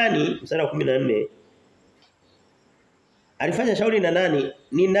na nani? Mstari wa 14. Alifanya shauri na nani?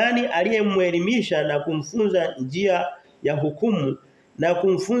 Ni nani aliyemwelimisha na kumfunza njia ya hukumu na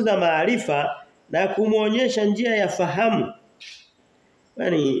kumfunza maarifa na kumuonyesha njia ya fahamu?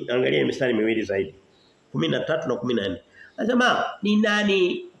 Yaani angalia mistari miwili zaidi. 13 na 14. Anasema ni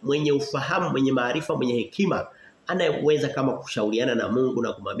nani mwenye ufahamu, mwenye maarifa, mwenye hekima anayeweza kama kushauriana na Mungu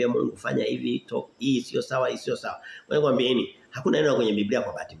na kumwambia Mungu fanya hivi, hii sio sawa, hii sio sawa. Wewe kwambieni hakuna neno kwenye Biblia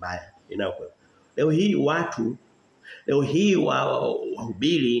kwa bahati mbaya inayokuwa. Leo hii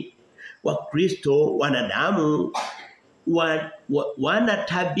wahubiri wa Kristo, wanadamu wana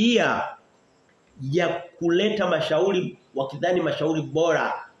tabia ya kuleta mashauri wakidhani mashauri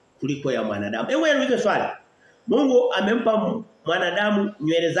bora kuliko ya mwanadamu. Hebu niulize swali. Mungu amempa mwanadamu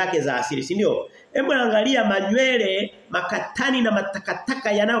nywele zake za asili, si ndio? Hebu angalia manywele, makatani na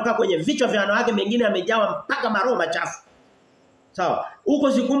matakataka yanayokaa kwenye vichwa vya wanawake, mengine yamejawa mpaka maroho machafu. Sawa?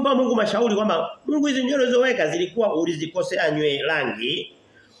 Huko sikumpa Mungu mashauri kwamba Mungu hizo nywele ulizoweka zilikuwa ulizikosea nywele rangi,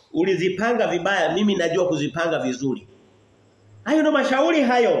 ulizipanga vibaya, mimi najua kuzipanga vizuri. Hayo ndio mashauri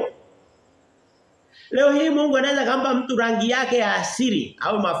hayo. Leo hii Mungu anaweza kumpa mtu rangi yake ya asili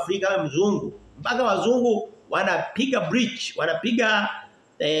au Mwafrika au mzungu. Mpaka wazungu wanapiga bleach, wanapiga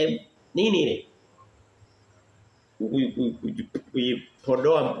nini ile?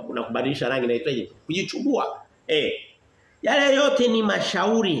 Kujipodoa na kubadilisha rangi inaitwaje? Kujichubua. Yale yote ni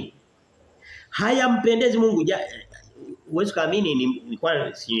mashauri. Hayampendezi Mungu. Uwezi kaamini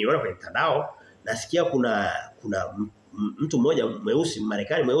nilikuwa siona kwenye mtandao, nasikia kuna mtu mmoja mweusi,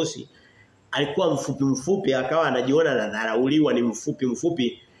 Marekani mweusi, alikuwa mfupi akawa anajiona anadharauliwa ni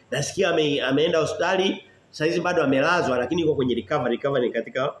mfupi. Nasikia ameenda hospitali, sasa hizi bado amelazwa lakini yuko kwenye recovery ni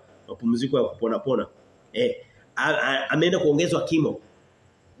katika mapumziko ya kupona. Ameenda kuongezwa kimo.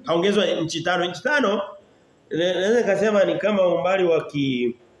 Kaongezwa inchi 5. Naweza kusema ni kama umbali wa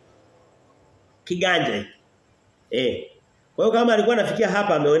kiganja hiki. Kwa hiyo kama alikuwa anafikia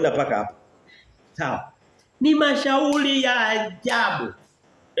hapa ameenda paka hapa. Sawa. Ni mashauri ya ajabu.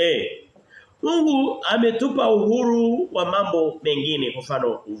 Mungu ametupa uhuru wa mambo mengine, kwa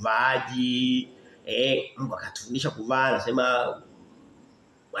mfano uvaaji. Mungu akatufundisha kuvaa, anasema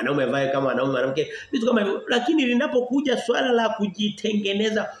wanaume vae kama wanaume, mwanamke, vitu kama hivyo. Lakini linapokuja swala la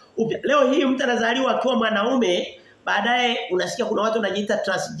kujitengeneza upya. Leo hii mtu anazaliwa akiwa mwanaume, baadaye unasikia kuna watu wanajiita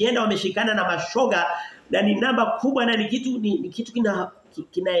transgender wameshikana na mashoga, na ni namba kubwa, na ni kitu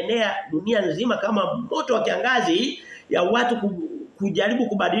kinaenea dunia nzima kama moto wa kiangazi ya watu kujaribu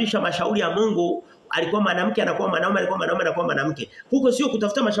kubadilisha mashauri ya Mungu. Alikuwa mwanamke anakuwa mwanaume, alikuwa mwanaume anakuwa mwanamke. Huko sio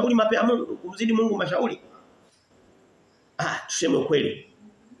kutafuta mashauri mapya ya Mungu, kumzidi Mungu mashauri. Tuseme ukweli.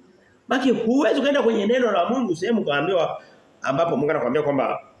 Baki huwezi kwenda kwenye neno la Mungu sehemu kaambiwa ambapo Mungu anakuambia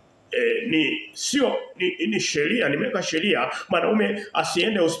kwamba ni sheria, nimeweka sheria mwanaume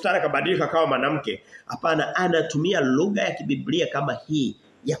asiende hospitali kabadilika kama mwanamke. Hapana, anatumia lugha ya kibiblia kama hii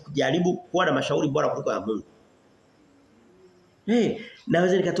ya kujaribu kuwa na mashauri bora kuliko ya Mungu.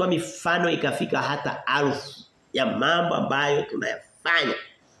 Naweza nikatoa mifano ikafika hata 1000 ya mambo ambayo tunayafanya,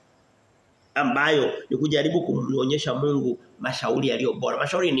 ambayo ni kujaribu kumwonyesha Mungu mashauri yaliyo bora.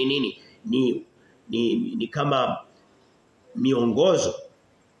 Mashauri ni nini? Ni kama miongozo.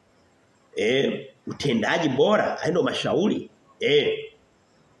 Utendaji bora, ndio mashauri.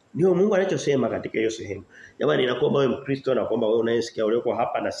 Ndio Mungu anachosema katika hiyo sehemu. Jamani, ninakuomba wewe Mkristo, na kuomba wewe unayesikia ulioko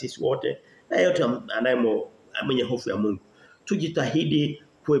hapa na sisi wote, na yote mwenye hofu ya Mungu, tujitahidi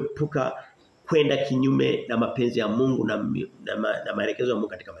kuepuka kwenda kinyume na mapenzi ya Mungu na maelekezo ya Mungu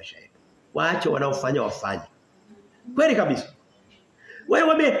katika maisha yetu. Waache wanaofanya wafanye. Kweli kabisa.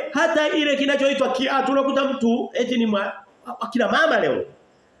 Wewe hata ile kinachoitwa kiatu, unakuta mtu eti ni akina mama leo.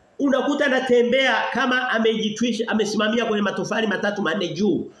 Unakuta anatembea kama amejitwisha, amesimamia kwenye matofali 3 4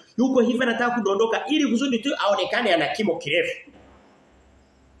 juu. Yuko hivi anataka kudondoka ili kusudi tu aonekane ana kimo kirefu.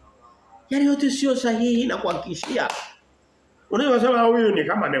 Yaani yote sio sahihi na kuhakikishia. Unaweza kusema huyu ni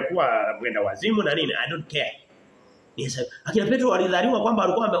kama amekuwa mwenda wazimu na nini. I don't care. Yes, akina Petro walidhaniwa kwamba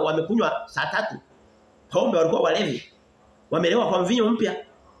walikuwa wamekunywa saa 3. Pombe, walikuwa walevi. Wamelewa kwa mvinyo mpya.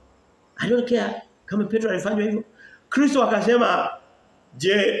 I don't care kama Petro alifanywa hivyo. Kristo akasema,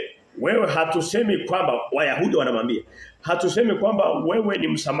 "Je, wewe hatusemi kwamba Wayahudi wanamwambia, hatusemi kwamba wewe ni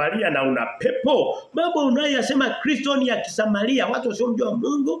Msamaria na una pepo?" Mambo unayosema Kristo ni ya Kisamaria, watu wasiomjua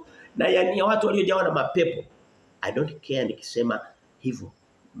Mungu, na ya watu waliojawa na mapepo. I don't care nikisema hivyo,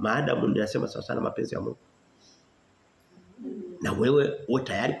 maadamu ninasema sawa sana mapenzi ya Mungu. Na wewe uwe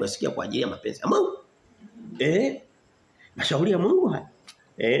tayari kusikia kwa ajili ya mapenzi ya Mungu. Mashauri ya Mungu haya.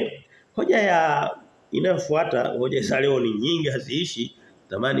 Hoja ya inayofuata, hoja za leo ni nyingi, haziishi.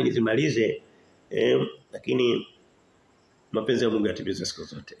 Tamani nizimalize, lakini mapenzi ya Mungu yatimizwe siku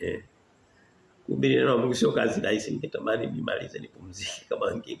zote. Kuhubiri neno la Mungu sio kazi rahisi. Nitamani nimalize nipumzike kama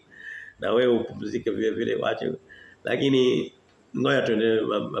wengine. Na wewe upumzike vile vile, waache. Lakini ngoja tuendelee,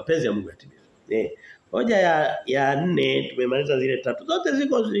 mapenzi ya Mungu yatimizwe. Hoja ya 4 tumemaliza zile 3. Zote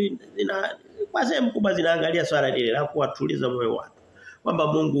ziko kwa sehemu kubwa zinaangalia swala lile la kuwatuliza moyo watu. Kwamba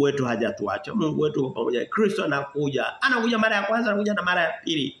Mungu wetu hajatuacha. Mungu wetu pamoja. Kristo anakuja mara ya kwanza, anakuja na mara ya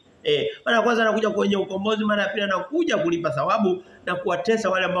pili. Mara ya kwanza anakuja kwenye ukombozi, mara ya pili anakuja kulipa thawabu na kuwatesa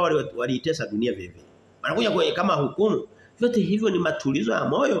wale ambao waliitesa dunia vile vile. Anakuja kwenye kama hukumu. Vyote hivyo ni matulizo ya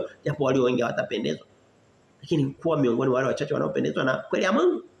moyo, japo walio wengi hawatapendezwa. Lakini kuwa miongoni wale wachache wanaopendezwa na kweli ya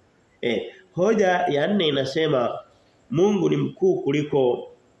Mungu. Hoja ya 4 inasema Mungu ni mkuu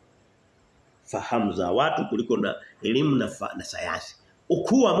kuliko fahamu za watu, kuliko na elimu na sayansi.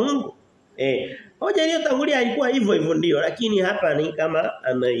 Ukuu wa Mungu. Hoja iliyotangulia ilikuwa hivyo ndio, lakini hapa ni kama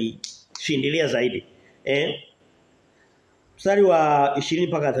anaishindilia zaidi. Mstari wa 20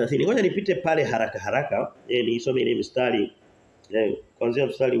 mpaka 30. Ngoja nipite pale haraka. Niisome ile mstari kuanzia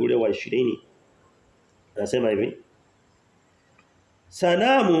mstari ule wa 20. Anasema hivi: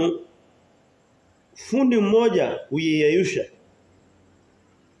 "Sanamu fundi mmoja huiyeyusha."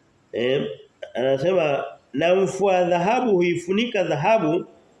 Anasema, "Na mfua dhahabu huifunika dhahabu,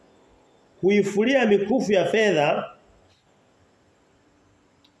 huifulia mikufu ya fedha."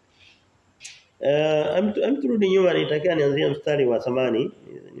 Turudi nyuma, nitakia nianzie mstari wa 8,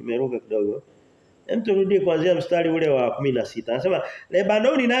 nimeruka kidogo. Turudi kuanzia mstari ule wa 16. Anasema,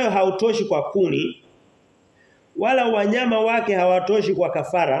 "Lebanoni nayo hautoshi kwa kuni, wala wanyama wake hawatoshi kwa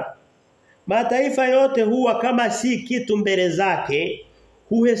kafara. Mataifa yote huwa kama si kitu mbele zake,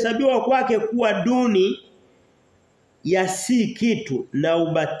 huhesabiwa kwake kuwa duni ya si kitu na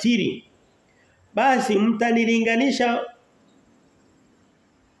ubatili. Basi mtanilinganisha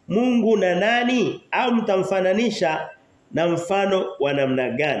Mungu na nani? Au mtamfananisha na mfano wa namna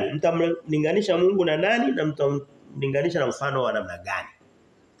gani?" Mtamlinganisha Mungu na nani na mtamlinganisha na mfano wa namna gani?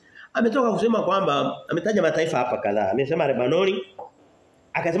 Ametoka kusema kwamba ametaja mataifa hapa kadhaa. Amesema Lebanoni,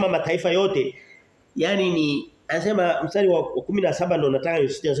 akasema mataifa yote. Yaani anasema mstari wa 17 ndio nataka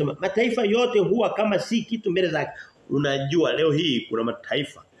nisije, anasema mataifa yote huwa kama si kitu mbele zake. unajua leo hii kuna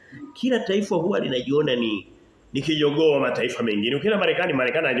mataifa. Kila taifa huwa linajiona ni kijogoo wa mataifa mengine. Ukienda Marekani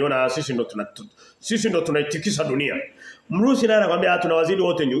anajiona sisi ndo tunaitikisa dunia. Mrusi naye anakuambia tunawazidi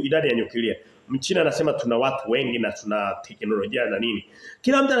wote idadi ya nyuklia. Mchina anasema tuna watu wengi na tuna teknolojia na nini.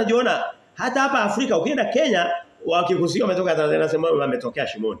 Kila mtu anajiona hata hapa Afrika ukienda Kenya wakikusikia umetoka Tanzania anasema ametokea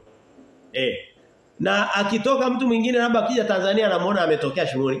shimoni. Na akitoka mtu mwingine labda akija Tanzania anamuona ametokea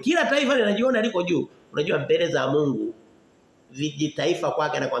shimoni. Kila taifa linajiona liko juu. Unajua mbele za Mungu vijitaifa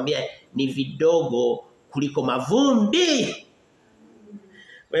kwake anakuambia ni vidogo kuliko mavumbi.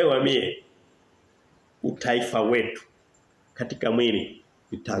 Wewe waambie utaifa wetu katika mwili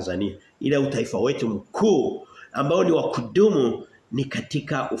ni Tanzania. Ila utaifa wetu mkuu ambao ni wa kudumu ni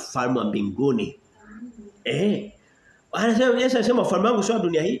katika ufalme wa mbinguni. Anasema Yesu anasema ufalme wangu sio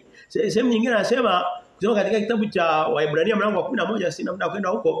dunia hii. Sehemu nyingine anasema kusoma katika kitabu cha Waebrania mlango wa 11 sina muda kwenda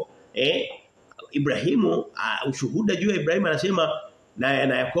huko. Ibrahimu ushuhuda juu ya Ibrahimu anasema na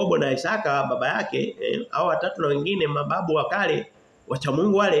Yakobo na Isaka baba yake au watatu na wengine mababu wa kale wacha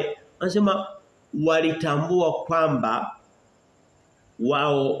Mungu wale anasema walitambua kwamba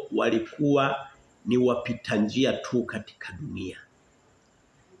wao walikuwa ni wapita njia tu katika dunia.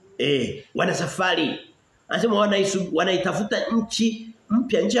 Wana safari. Anasema wanaitafuta nchi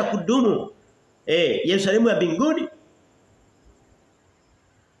mpya, nchi ya kudumu. Yerusalemu ya mbinguni.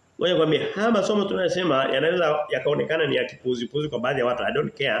 Wewe kwambie haya masomo tunayosema yanaweza yakaonekana ni ya kipuzi kwa baadhi ya watu. I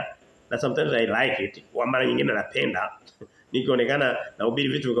don't care. Na sometimes I like it. Kwa mara nyingine napenda. Nikionekana na ubiri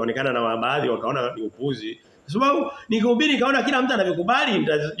vitu vikaonekana na baadhi wakaona ni upuzi. Kwa sababu nikihubiri kaona kila mtu anavikubali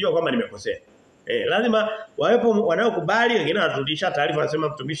nitajua kwamba nimekosea. Lazima wawepo wanaokubali wengine wanarudisha taarifa wanasema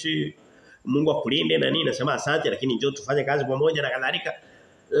mtumishi Mungu akulinde na nini nasema asante lakini njoo tufanye kazi pamoja na kadhalika.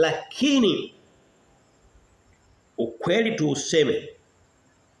 Lakini ukweli tuuseme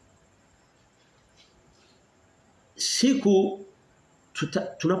siku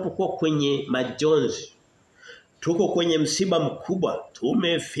tunapokuwa kwenye majonzi tuko kwenye msiba mkubwa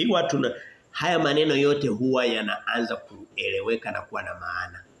tumefiwa haya maneno yote huwa yanaanza kueleweka na kuwa na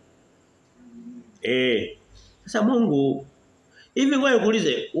maana. Sasa Mungu hivi wewe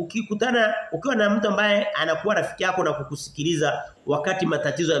kuulize ukikutana ukiwa na mtu ambaye anakuwa rafiki yako na kukusikiliza wakati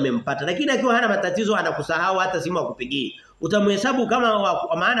matatizo yamempata lakini akiwa hana matatizo anakusahau hata simu akupigie utamhesabu kama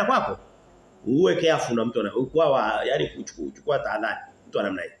wa maana kwako? Uwe careful na mtu anakuwa yani kuchukua tahadhari mtu wa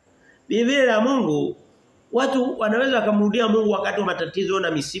namna hiyo. Biblia ya Mungu watu wanaweza wakamrudia Mungu wakati wa matatizo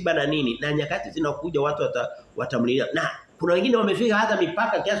na misiba na nini na nyakati zinakuja watu watamlilia na kuna wengine wamefika hata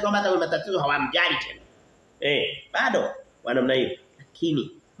mipaka kiasi kwamba hata matatizo hawamjali tena. Bado wanamna hiyo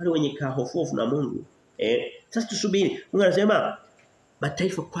lakini wale wenye hofu na Mungu sasa tusubiri. Mungu anasema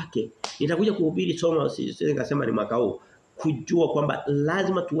mataifa kwake nitakuja kuhubiri somo sisi nikasema ni mwaka huu kujua kwamba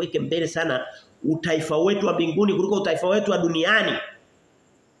lazima tuweke mbele sana utaifa wetu wa mbinguni kuliko utaifa wetu wa duniani.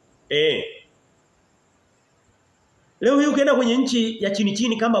 Leo hii ukienda kwenye nchi ya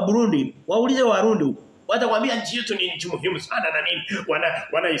chini kama Burundi, waulize Warundi huko. Watakwambia nchi yetu ni nchi muhimu sana na nini.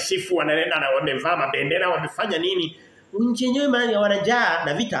 Wanaisifu, wanaenda na wamevaa mabendera, wamefanya nini? Nchi yenyewe maana wanajaa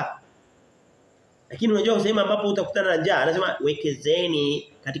na vita. Lakini unajua sehemu ambapo utakutana na njaa, anasema wekezeni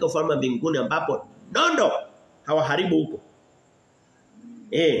katika ufalme wa mbinguni ambapo nondo hawaharibu huko.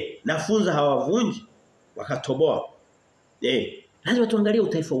 Nafunza hawavunji wakatoboa. Lazima tuangalie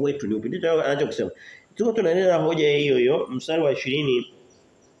utaifa wetu ni upi. Ndio anachosema. Tuko tunaendelea na hoja hiyo mstari wa 20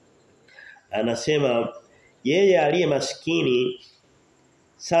 anasema yeye aliye maskini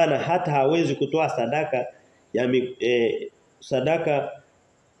sana hata hawezi kutoa sadaka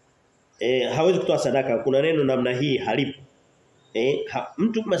hawezi kutoa sadaka. Kuna neno namna hii halipo.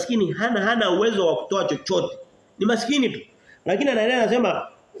 Mtu maskini hana uwezo wa kutoa chochote. Ni maskini tu. Lakini anaendelea anasema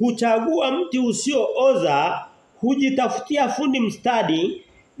huchagua mti usiooza, hujitafutia fundi mstadi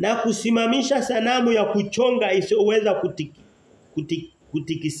na kusimamisha sanamu ya kuchonga isiyoweza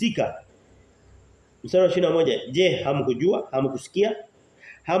kutikisika. Mstari wa 21. Je, hamkujua, hamkusikia,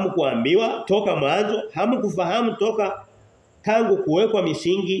 hamkuambiwa toka mwanzo, hamkufahamu toka tangu kuwekwa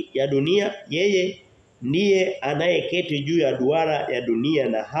misingi ya dunia? Yeye ndiye anayeketi juu ya duara ya dunia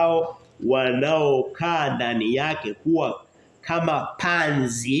na hao wanaokaa ndani yake kuwa kama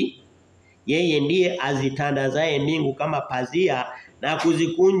panzi. Yeye ndiye azitandazaye mbingu kama pazia na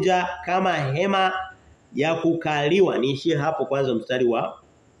kuzikunja kama hema ya kukaliwa. Niishie hapo kwanza mstari wa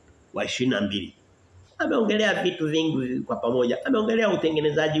 22. Ameongelea vitu vingi kwa pamoja. Ameongelea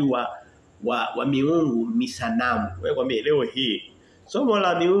utengenezaji wa miungu misanamu. Wewe kwambie leo hii somo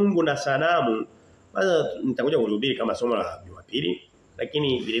la miungu na sanamu kwanza nitakuja kuhubiri kama somo la Jumapili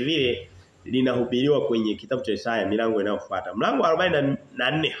lakini vile vile linahubiriwa kwenye kitabu cha Isaya milango inayofuata. Mlango wa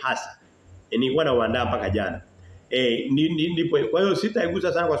 44 hasa. Nilikuwa nauandaa mpaka jana. Ndipo kwa hiyo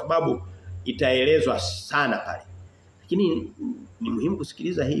sitaigusa sana kwa sababu itaelezwa sana pale. Lakini ni muhimu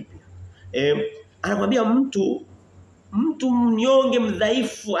kusikiliza hii pia. Anakuambia mtu mnyonge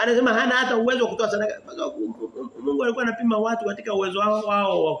mdhaifu anasema hana hata uwezo wa kutoa sadaka. Mungu alikuwa anapima watu katika uwezo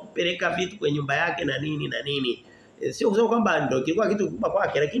wao wa kupeleka vitu kwenye nyumba yake na nini na nini. Sio kusema kwamba ndio kilikuwa kitu kikubwa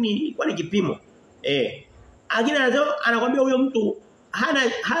kwake lakini ilikuwa ni kipimo. Lakini anakuambia huyo mtu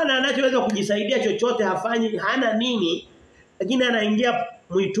hana anachoweza kujisaidia chochote hafanyi hana nini lakini anaingia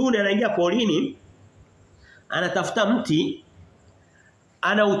mwituni anaingia porini anatafuta mti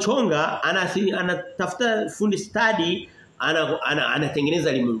anauchonga anatafuta fundi stadi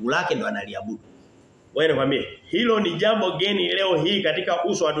anatengeneza limungu lake ndo analiabudu. Wewe nakwambia hilo ni jambo geni leo hii katika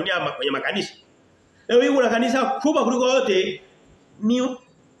uso wa dunia kwenye makanisa. Leo hii kuna kanisa kubwa kuliko yote ni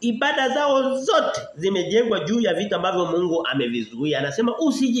ibada zao zote zimejengwa juu ya vitu ambavyo Mungu amevizuia. Anasema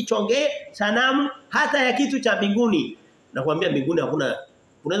usijichongee sanamu hata ya kitu cha mbinguni. Nakwambia mbinguni hakuna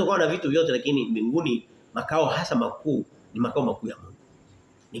unaweza kuwa na vitu vyote lakini mbinguni makao hasa makuu ni makao makuu ya Mungu.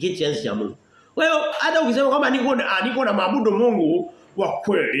 Ni kitu cha enzi cha Mungu. Kwa hiyo hata ukisema kwamba niko na maabudu Mungu wa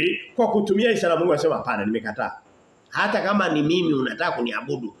kweli kwa kutumia ishara Mungu anasema hapana nimekataa. Hata kama ni mimi unataka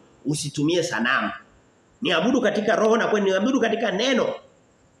kuniabudu usitumie sanamu. Niabudu katika roho na kweli niabudu katika neno.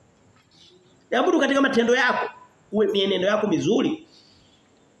 Niabudu katika matendo yako. Uwe mienendo yako mizuri.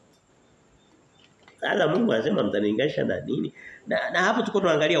 Sasa Mungu anasema mtaninganisha na nini? Na hapo tuko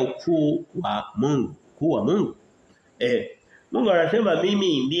tunaangalia ukuu wa Mungu, ukuu wa Mungu. Mungu anasema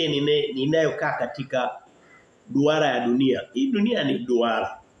mimi ndiye ninayokaa katika duara ya dunia. Hii dunia ni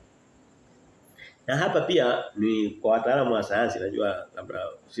duara. Na hapa pia ni kwa wataalamu wa sayansi najua labda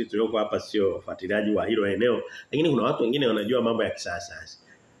sisi tulioko hapa sio wafuatiliaji wa hilo eneo, lakini kuna watu wengine wanajua mambo ya kisayansi.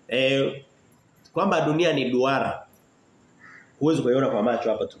 Kwamba dunia ni duara. Huwezi kuiona kwa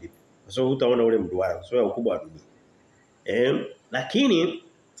macho hapa tulipo. Kwa sababu utaona ule mduara, kwa sababu ukubwa wa dunia. Lakini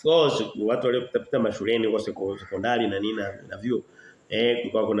watu waliopita mashuleni kwa sekondari na nini na vyuo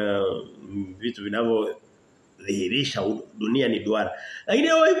kulikuwa kuna vitu vinavyodhihirisha dunia ni duara. Lakini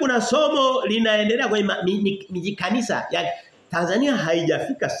leo kuna somo linaendelea kwenye miji kanisa ya Tanzania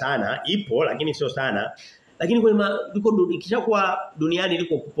haijafika sana, ipo lakini sio sana. Lakini kwenye ikishakuwa duniani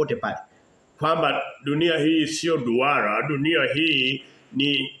liko popote pale. Kwamba dunia hii sio duara, dunia hii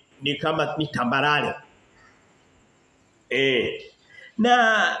ni kama ni tambarare.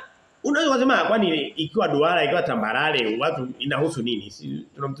 Na unaweza kusema kwani ikiwa duara ikiwa tambarare watu inahusu nini?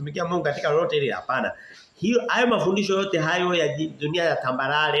 Tunamtumikia Mungu katika lolote ile hapana. Hayo mafundisho yote hayo ya dunia ya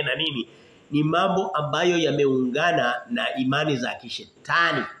tambarare na nini ni mambo ambayo yameungana na imani za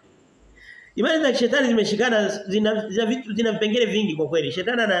kishetani. Imani za kishetani zimeshikana zina vipengele vingi kwa kweli.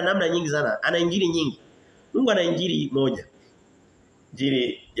 Shetani ana namna nyingi sana, ana injili nyingi. Mungu ana injili moja.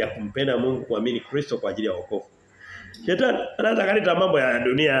 Injili ya kumpenda Mungu, kuamini Kristo kwa ajili ya wokovu. Shetani anaanza kaleta mambo ya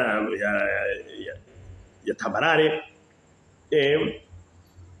dunia ya tambarare.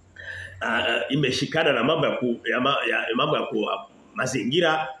 Imeshikana na mambo ya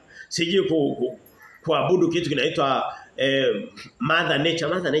mazingira. Siji kuabudu kitu kinaitwa mother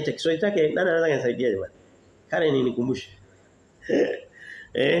nature Kiswahili chake nani anaweza kunisaidia jamani? Kale nikumbushe.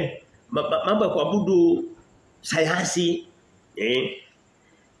 Mambo ya kuabudu sayansi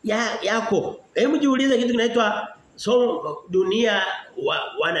yako. Hebu jiulize kitu kinaitwa dunia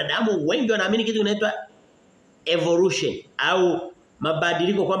wanadamu wengi wanaamini kitu kinaitwa evolution au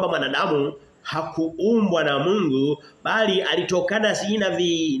mabadiliko kwamba mwanadamu hakuumbwa na Mungu bali alitokana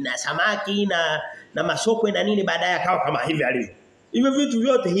na samaki na masokwe na nini baadaye akawa kama hivi alivyo. Hivyo vitu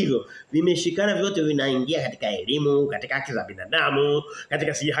vyote hivyo vimeshikana vyote vinaingia katika elimu, katika haki za binadamu,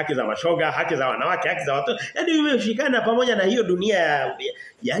 katika haki za mashoga, haki za wanawake, haki za watoto. Yaani vimeshikana pamoja na hiyo dunia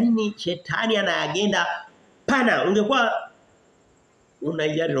yaani shetani ana agenda pana. Ungekuwa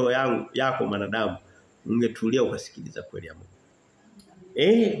unaijali roho yako mwanadamu, ungetulia ukasikiliza kweli ya Mungu.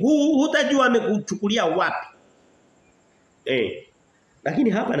 Hutajua amekuchukulia wapi. Lakini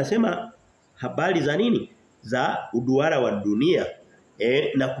hapa anasema habari za nini? Za uduara wa dunia.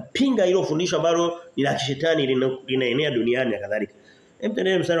 Na kupinga hilo fundisho ambalo ni la kishetani linaenea duniani na kadhalika. Hebu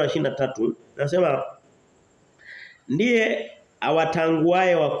tuendelee mstari wa 23. Anasema ndiye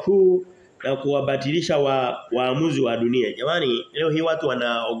awatanguaye wakuu na kuwabatilisha waamuzi wa dunia. Jamani, leo hii watu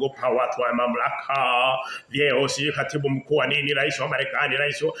wanaogopa watu wa mamlaka, vyeo, si katibu mkuu wa nini, rais wa Marekani,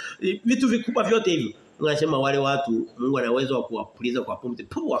 vitu vikubwa vyote hivyo. Unasema wale watu Mungu ana uwezo wa kuwapuliza kwa pumzi,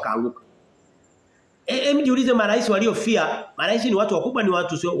 wakaanguka. Jiulize marais waliofia, marais ni watu wakubwa ni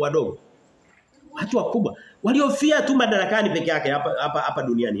watu sio wadogo. Watu wakubwa waliofia tu madarakani peke yake hapa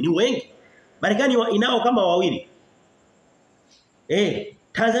duniani ni wengi. Marekani inao kama wawili.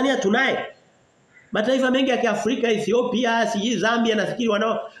 Tanzania tunaye. Mataifa mengi ya Kiafrika, Ethiopia, siji Zambia nafikiri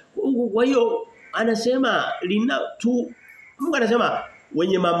wanao. Kwa hiyo anasema Mungu anasema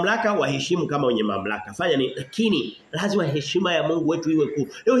wenye mamlaka waheshimu kama wenye mamlaka. Fanya nini? Lakini lazima heshima ya Mungu wetu iwe kuu.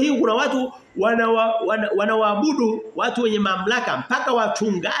 Leo hii kuna watu wanawaabudu watu wenye mamlaka mpaka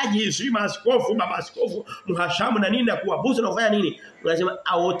wachungaji, si maaskofu, baba askofu, mhashamu na nini na kuabudu na kufanya nini? Unasema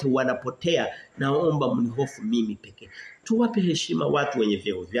wote wanapotea. Naomba mnihofu mimi pekee. Tuwape heshima watu wenye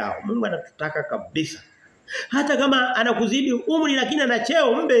vyeo vyao. Mungu anatutaka kabisa. Hata kama anakuzidi umri lakini ana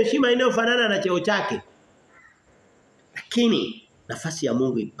cheo, mpe heshima inayofanana na cheo chake. Lakini nafasi ya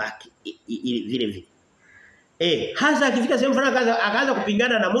Mungu ibaki vile vile. Hasa akifika sehemu fulani akaanza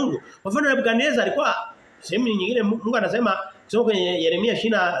kupingana na Mungu. Kwa mfano Nebukadneza alikuwa sehemu nyingine Mungu anasema kusoma kwenye Yeremia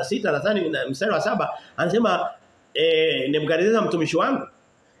 26 nadhani mstari wa 7 anasema Nebukadneza mtumishi wangu.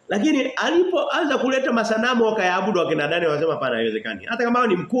 Lakini alipoanza kuleta masanamu wakayaabudu wakina Dani wanasema hapana haiwezekani. Hata kama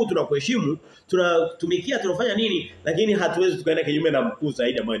ni mkuu tunakuheshimu, tunatumikia tunafanya nini, lakini hatuwezi tukaenda kinyume na mkuu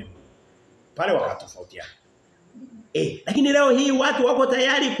zaidi ambaye ni pale wakatofautiana. Lakini leo hii watu wako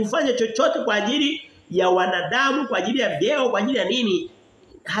tayari kufanya chochote kwa ajili ya wanadamu, kwa ajili ya vyeo, kwa ajili ya nini,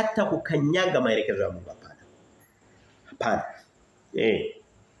 hata kukanyaga maelekezo ya Mungu hapana. Hapana.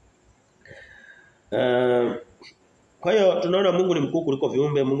 Kwa hiyo tunaona Mungu ni mkuu kuliko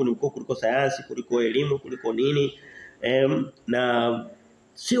viumbe, Mungu ni mkuu kuliko sayansi, kuliko elimu, kuliko nini. Na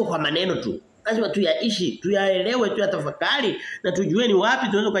sio kwa maneno tu. Lazima tuyaishi, tuyaelewe, tuyatafakari na tujue ni wapi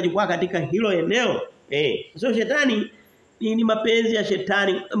tunaweza kujikwaa katika hilo eneo. Sio shetani ni mapenzi ya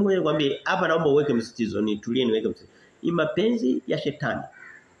shetani. Ngoja nikwambie, hapa naomba uweke msitizo, nitulie niweke msitizo. Ni mapenzi ya shetani.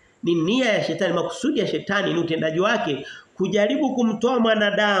 Ni nia ya shetani, makusudi ya shetani, ni utendaji wake kujaribu kumtoa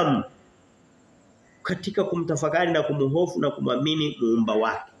mwanadamu katika kumtafakari na kumhofu na kumamini muumba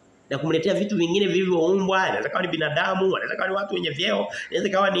wake. Na kumletea vitu vingine vilivyoumbwa, inaweza kuwa ni binadamu, inaweza kuwa ni watu wenye vyeo,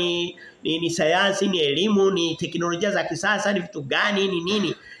 inaweza kuwa ni sayansi, ni elimu, ni teknolojia za kisasa, ni vitu gani, ni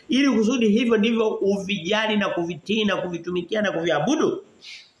nini. Ili kusudi hivyo ndivyo uvijali na kuvitii na kuvitumikia na kuviabudu.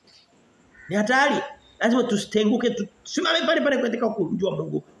 Ni hatari. Lazima tusitenguke, tusimame pale katika kumjua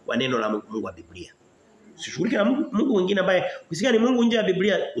Mungu wa neno la Mungu wa Biblia. Usishughulike na Mungu mwingine ambaye ukisikia ni Mungu nje ya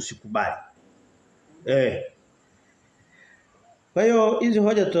Biblia usikubali. Kwa hiyo hizi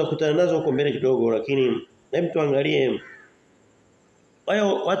hoja tutakutana nazo huko mbele kidogo, lakini hebu tuangalie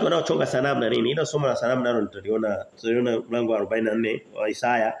watu wanaochonga sanamu na nini. Ila somo la sanamu nalo tutaliona mlango wa 44 wa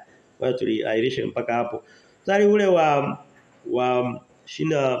Isaya. Kwa hiyo tuliairisha mpaka hapo. Mstari ule wa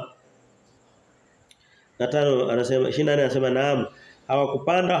 25 anasema 24 anasema naam,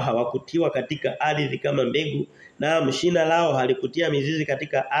 hawakupanda hawakutiwa katika ardhi kama mbegu, naam shina lao halikutia mizizi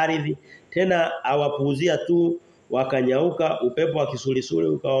katika ardhi, tena hawapuuzia tu wakanyauka, upepo wa kisulisuli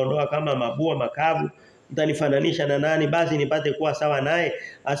ukaondoa kama mabua makavu. Mtanifananisha na nani basi nipate kuwa sawa naye?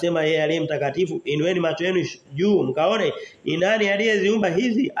 Asema yeye aliye mtakatifu. Inueni macho yenu juu mkaone ni nani aliyeziumba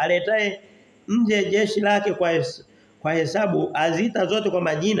hizi, aletaye nje jeshi lake kwa hesabu, azita zote kwa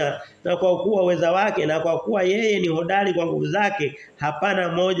majina, na kwa kuwa uweza wake, na kwa kuwa yeye ni hodari kwa nguvu zake, hapana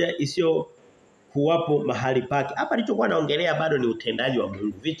moja isiyo kuwapo mahali pake. Hapa nilichokuwa naongelea bado ni utendaji wa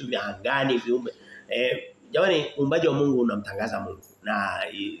Mungu, vitu vya angani, viumbe. Jamani, uumbaji wa Mungu unamtangaza Mungu. Na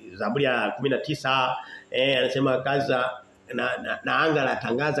Zaburi ya 19 anasema kazi na anga la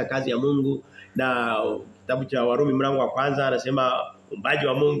tangaza kazi ya Mungu, na kitabu cha Warumi mlango wa kwanza anasema uumbaji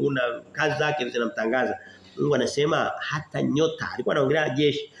wa Mungu na kazi zake zinamtangaza. Mungu anasema hata nyota, alikuwa anaongelea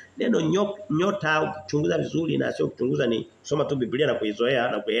jeshi. Neno nyota ukichunguza vizuri na sio kuchunguza ni kusoma tu Biblia na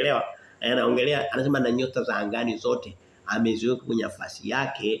kuizoea na kuelewa. Anaongelea anasema na nyota za angani zote ameziweka kwenye nafasi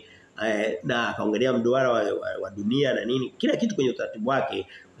yake. Na akaongelea mduara wa dunia na nini, kila kitu kwenye utaratibu wake,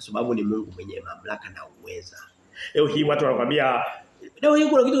 kwa sababu ni Mungu mwenye mamlaka na uweza. Leo hii watu wanakuambia, leo hii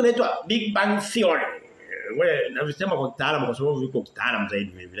kuna kitu kinaitwa Big Bang Theory. Wewe navisema kwa kitaalamu kwa sababu viko kitaalamu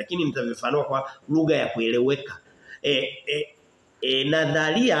zaidi hivi, lakini nitavifanua kwa lugha ya kueleweka.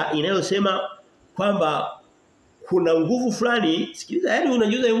 Nadharia inayosema kwamba kuna nguvu fulani, sikiliza, yani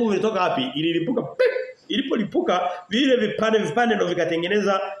unajuza hiyo nguvu ilitoka wapi? Ililipuka, ilipolipuka vile vipande ndio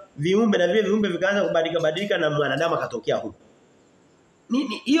vikatengeneza viumbe, na vile viumbe vikaanza kubadilika na mwanadamu akatokea huko.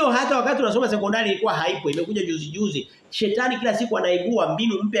 Hiyo hata wakati unasoma sekondari ilikuwa haipo, imekuja juzi. Shetani kila siku anaibua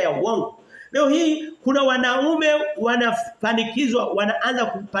mbinu mpya ya uongo. Leo hii kuna wanaume wanaanza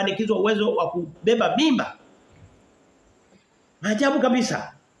kupanikizwa uwezo wa kubeba mimba. Maajabu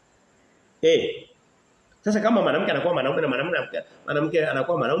kabisa. Sasa kama mwanamke anakuwa mwanaume na mwanamke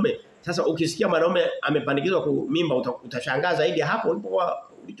anakuwa mwanaume, sasa ukisikia mwanaume amepandikizwa mimba utashangaa zaidi hapo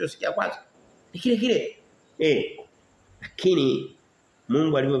ulichosikia kwanza. Ni kile. Lakini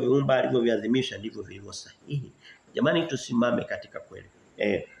Mungu alivyoviumba, alivyoviadhimisha ndivyo vilivyo sahihi. Jamani tusimame katika kweli.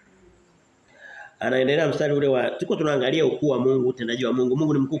 anaendelea mstari ule wa tuko tunaangalia ukuu wa Mungu, utendaji wa Mungu.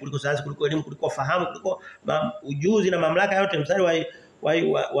 Mungu ni mkuu kuliko sayansi, kuliko elimu, kuliko fahamu, kuliko ujuzi na mamlaka yote. Mstari wa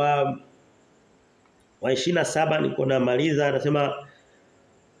 27 niko namaliza, anasema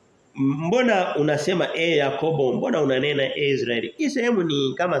mbona unasema Yakobo, mbona unanena Israeli? Hii sehemu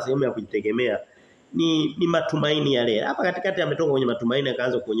ni kama sehemu ya kujitegemea. Ni matumaini yale. Hapa katikati ametoka kwenye matumaini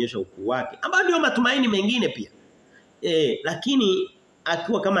akaanza kuonyesha ukuu wake. Ambayo ndio matumaini mengine pia. Lakini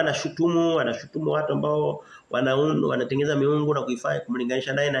akiwa kama anashutumu watu ambao wanatengeneza miungu na kuifanya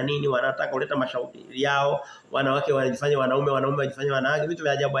kumlinganisha naye na nini, wanataka kuleta mashauri yao, wanawake wanajifanya wanaume wanajifanya wanawake, vitu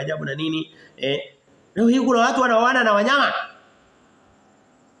vya ajabu na nini. Leo hii kuna watu wanaoana na wanyama.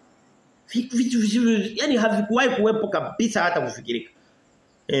 Vitu yani havikuwahi kuwepo kabisa hata kufikirika.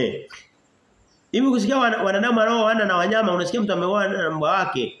 Hivi kusikia wanadamu wanaoana na wanyama, unasikia mtu ameoana na mbwa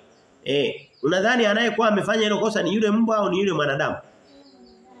wake. Unadhani anayekuwa amefanya hilo kosa ni yule mbwa au ni yule mwanadamu?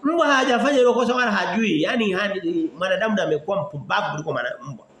 Mbwa hajafanya hilo kosa wala hajui. Yaani mwanadamu ndiye amekuwa mpumbavu kuliko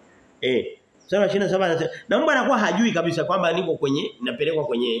mbwa. Sura 27 na mbwa anakuwa hajui kabisa kwamba niko napelekwa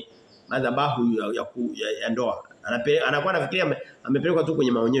kwenye madhabahu ya ndoa. Anakuwa anafikiria amepelekwa tu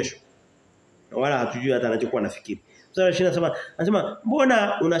kwenye maonyesho. Wala hatujui hata anachokuwa anafikiri. Sura 27 anasema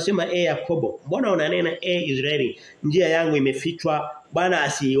mbona unasema Yakobo, mbona unanena Israeli, njia yangu imefichwa, Bwana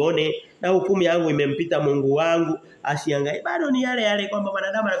asiione, na hukumu yangu imempita Mungu wangu asiangalie. Bado ni yale kwamba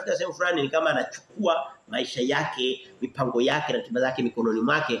wanadamu anafika sehemu fulani ni kama anachukua maisha yake, mipango yake na tiba zake mikononi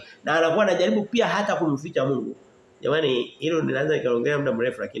mwake, na anakuwa anajaribu pia hata kumficha Mungu. Jamani, hilo ninaanza nikaongea muda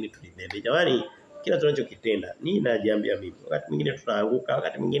mrefu lakini tulibebe. Jamani, kila tunachokitenda najiambia mimi. Wakati mwingine tunaanguka,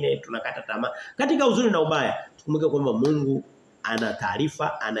 wakati mwingine tunakata tamaa. Katika uzuri na ubaya, tukumbuke kwamba Mungu ana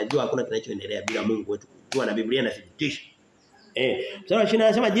taarifa, anajua hakuna kinachoendelea bila Mungu wetu kujua, na Biblia inathibitisha. Sura 20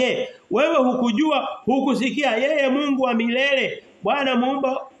 anasema, "Je, wewe hukujua, hukusikia yeye Mungu wa milele, Bwana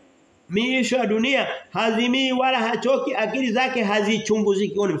muumba miisho ya dunia, hazimii wala hachoki, akili zake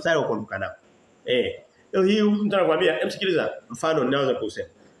hazichunguziki." Huo ni mstari wa kuondoka nao. Leo hii mtu anakuambia, msikiliza mfano ninaweza kusema.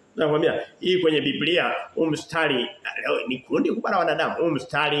 Nakwambia hii kwenye Biblia mstari ni kundi kubwa la wanadamu.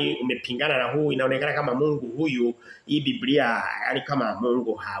 Mstari umepingana na huu, inaonekana kama Mungu huyu, hii Biblia yani kama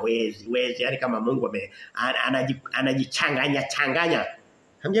Mungu hawezi, yani kama Mungu anajichanganya.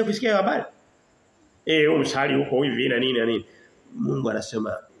 Hamjawahi kusikia habari? Mstari huko hivi na nini na nini. Mungu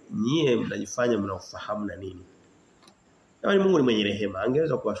anasema nyie mnajifanya mnaofahamu na nini. Yaani Mungu ni mwenye rehema,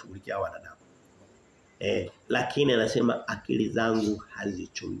 angeweza kuwashughulikia wanadamu. Lakini anasema akili zangu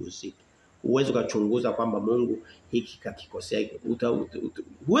hazichunguziki. Huwezi kuchunguza kwamba Mungu hiki kakikosea.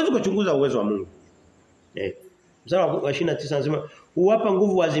 Huwezi kuchunguza uwezo wa Mungu. Mstari wa 29 anasema huwapa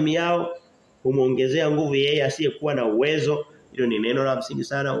nguvu wazimiao, humuongezea nguvu yeye asiyekuwa na uwezo. Hilo ni neno la msingi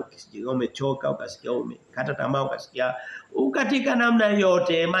sana. Ukisikia umechoka, ukasikia umekata tamaa, ukasikia ukatika namna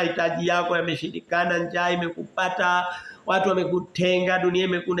yote, mahitaji yako yameshindikana, njaa imekupata, watu wamekutenga, dunia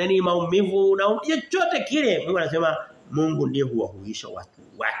imekunani, maumivu na chochote kile, Mungu anasema Mungu ndiye huwahuisha watu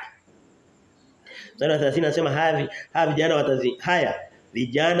wake. Sura 30 anasema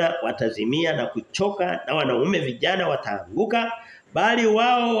vijana watazimia na kuchoka, na wanaume vijana wataanguka, bali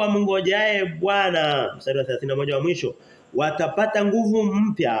wao wamngojae Bwana. Mstari wa 31 wa mwisho, watapata nguvu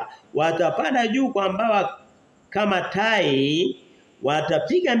mpya, watapanda juu kwa mbawa kama tai,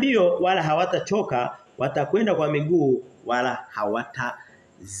 watapiga mbio wala hawatachoka, watakwenda kwa miguu wala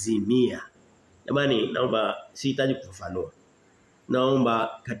hawatazimia. Jamani, naomba sihitaji kufafanua.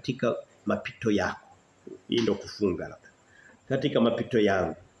 Naomba katika mapito yako, hii ndio kufunga labda. Katika mapito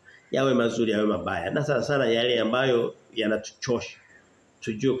yangu, yawe mazuri yawe mabaya, na sana yale ambayo yanatuchosha,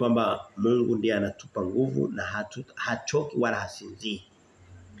 tujue kwamba Mungu ndiye anatupa nguvu na hachoki wala hasinzii.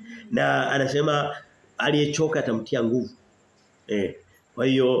 Na anasema aliyechoka atamtia nguvu. Kwa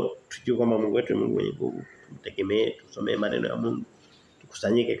hiyo tujue kwamba Mungu wetu ni Mungu mwenye nguvu. Tumtegemee, tusomee maneno ya Mungu,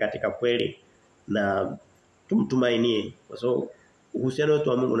 tukusanyike katika kweli na tumtumainie. Kwa sababu uhusiano wetu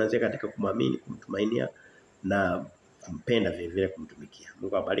wa Mungu unaanzia katika kumwamini, kumtumainia na kumpenda vile vile kumtumikia.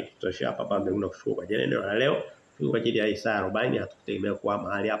 Mungu awabariki tutoshe hapa Baba mbinguni, kushukuru kwa ajili ya neno la leo. Kwa ajili ya Isaya 40 hatukutegemea kuwa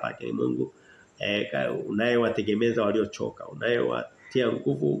mahali hapa, lakini Mungu unayewategemeza waliochoka, unayewatia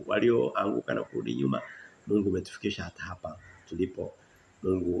nguvu walioanguka na kurudi nyuma. Mungu umetufikisha hata hapa tulipo.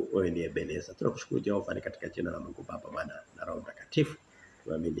 Mungu wewe ni Ebeneza. Tunakushukuru Jehova katika jina la Mungu Baba, Mwana na Roho Mtakatifu.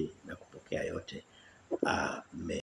 Tuamini na kupokea yote. Amen.